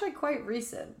it's actually quite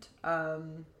recent.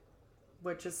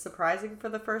 which is surprising for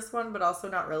the first one, but also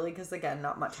not really because, again,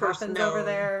 not much happens known. over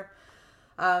there.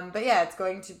 But yeah, it's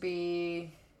going to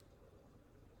be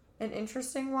an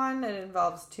interesting one. It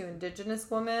involves 2 Indigenous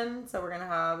women, so we're going to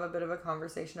have a bit of a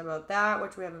conversation about that,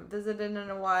 which we haven't visited in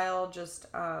a while, just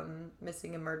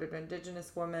missing and murdered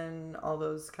Indigenous women, all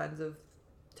those kinds of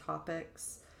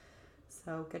topics.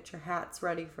 So get your hats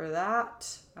ready for that.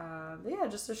 Yeah,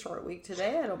 just a short week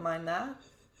today. I don't mind that.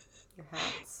 Your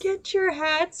hats. Get your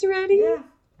hats ready? Yeah.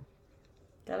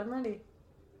 Get them ready.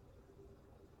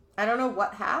 I don't know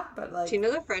what hat, but like... Do you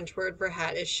know the French word for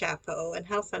hat is chapeau? And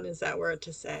how fun is that word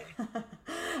to say?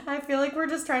 I feel like we're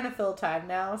just trying to fill time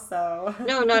now, so...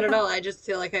 No, not at all. I just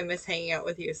feel like I miss hanging out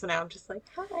with you. So now I'm just like,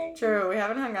 hi. True, we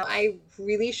haven't hung out. I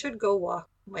really should go walk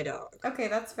my dog. Okay,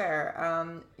 that's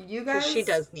fair. You guys she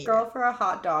does need go it. for a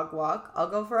hot dog walk. I'll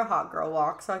go for a hot girl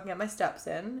walk so I can get my steps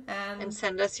in. And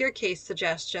send us your case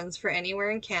suggestions for anywhere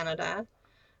in Canada.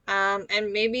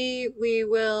 And maybe we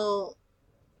will...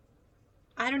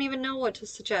 I don't even know what to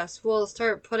suggest. We'll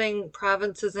start putting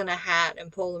provinces in a hat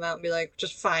and pull them out and be like,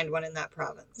 just find one in that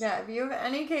province. Yeah, if you have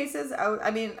any cases out,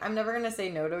 I mean, I'm never going to say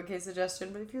no to a case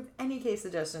suggestion, but if you have any case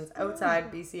suggestions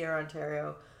outside BC or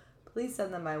Ontario, please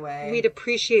send them my way. We'd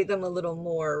appreciate them a little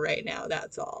more right now,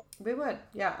 that's all. We would,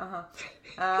 yeah,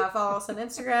 follow us on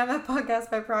Instagram at Podcast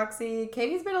by Proxy.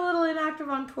 Katie's been a little inactive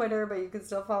on Twitter, but you can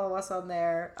still follow us on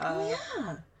there.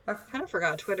 Yeah. I kind of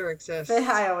forgot Twitter exists.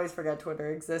 I always forget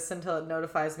Twitter exists until it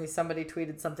notifies me somebody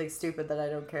tweeted something stupid that I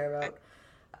don't care about.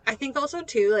 I think also,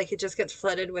 too, like, it just gets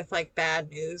flooded with, like, bad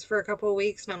news for a couple of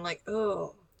weeks, and I'm like,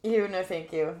 oh. No,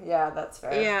 thank you. Yeah, that's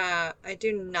fair. Yeah, I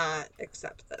do not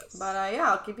accept this. But,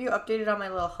 yeah, I'll keep you updated on my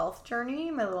little health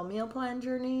journey, my little meal plan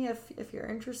journey, if you're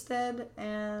interested,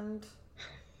 and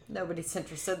nobody's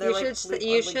interested. They're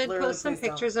you should post some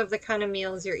pictures of the kind of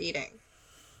meals you're eating.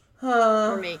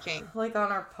 Or making. Like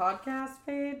on our podcast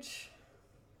page?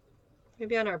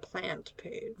 Maybe on our plant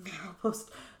page. I'll post.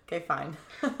 Okay, fine.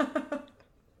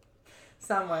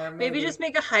 Somewhere, maybe. Maybe just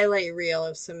make a highlight reel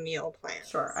of some meal plans.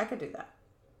 Sure, I could do that.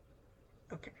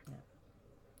 Okay. Yeah.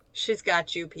 She's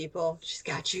got you, people. She's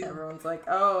got you. Everyone's like,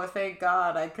 oh, thank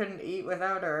God, I couldn't eat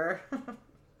without her.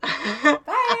 Bye!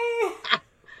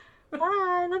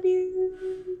 Bye, love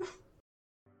you.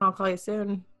 I'll call you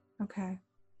soon. Okay.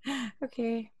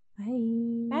 Okay.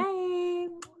 Bye. Bye.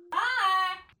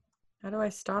 Bye! How do I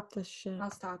stop this shit? I'll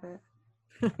stop it.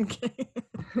 Okay.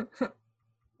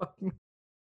 Fuck me.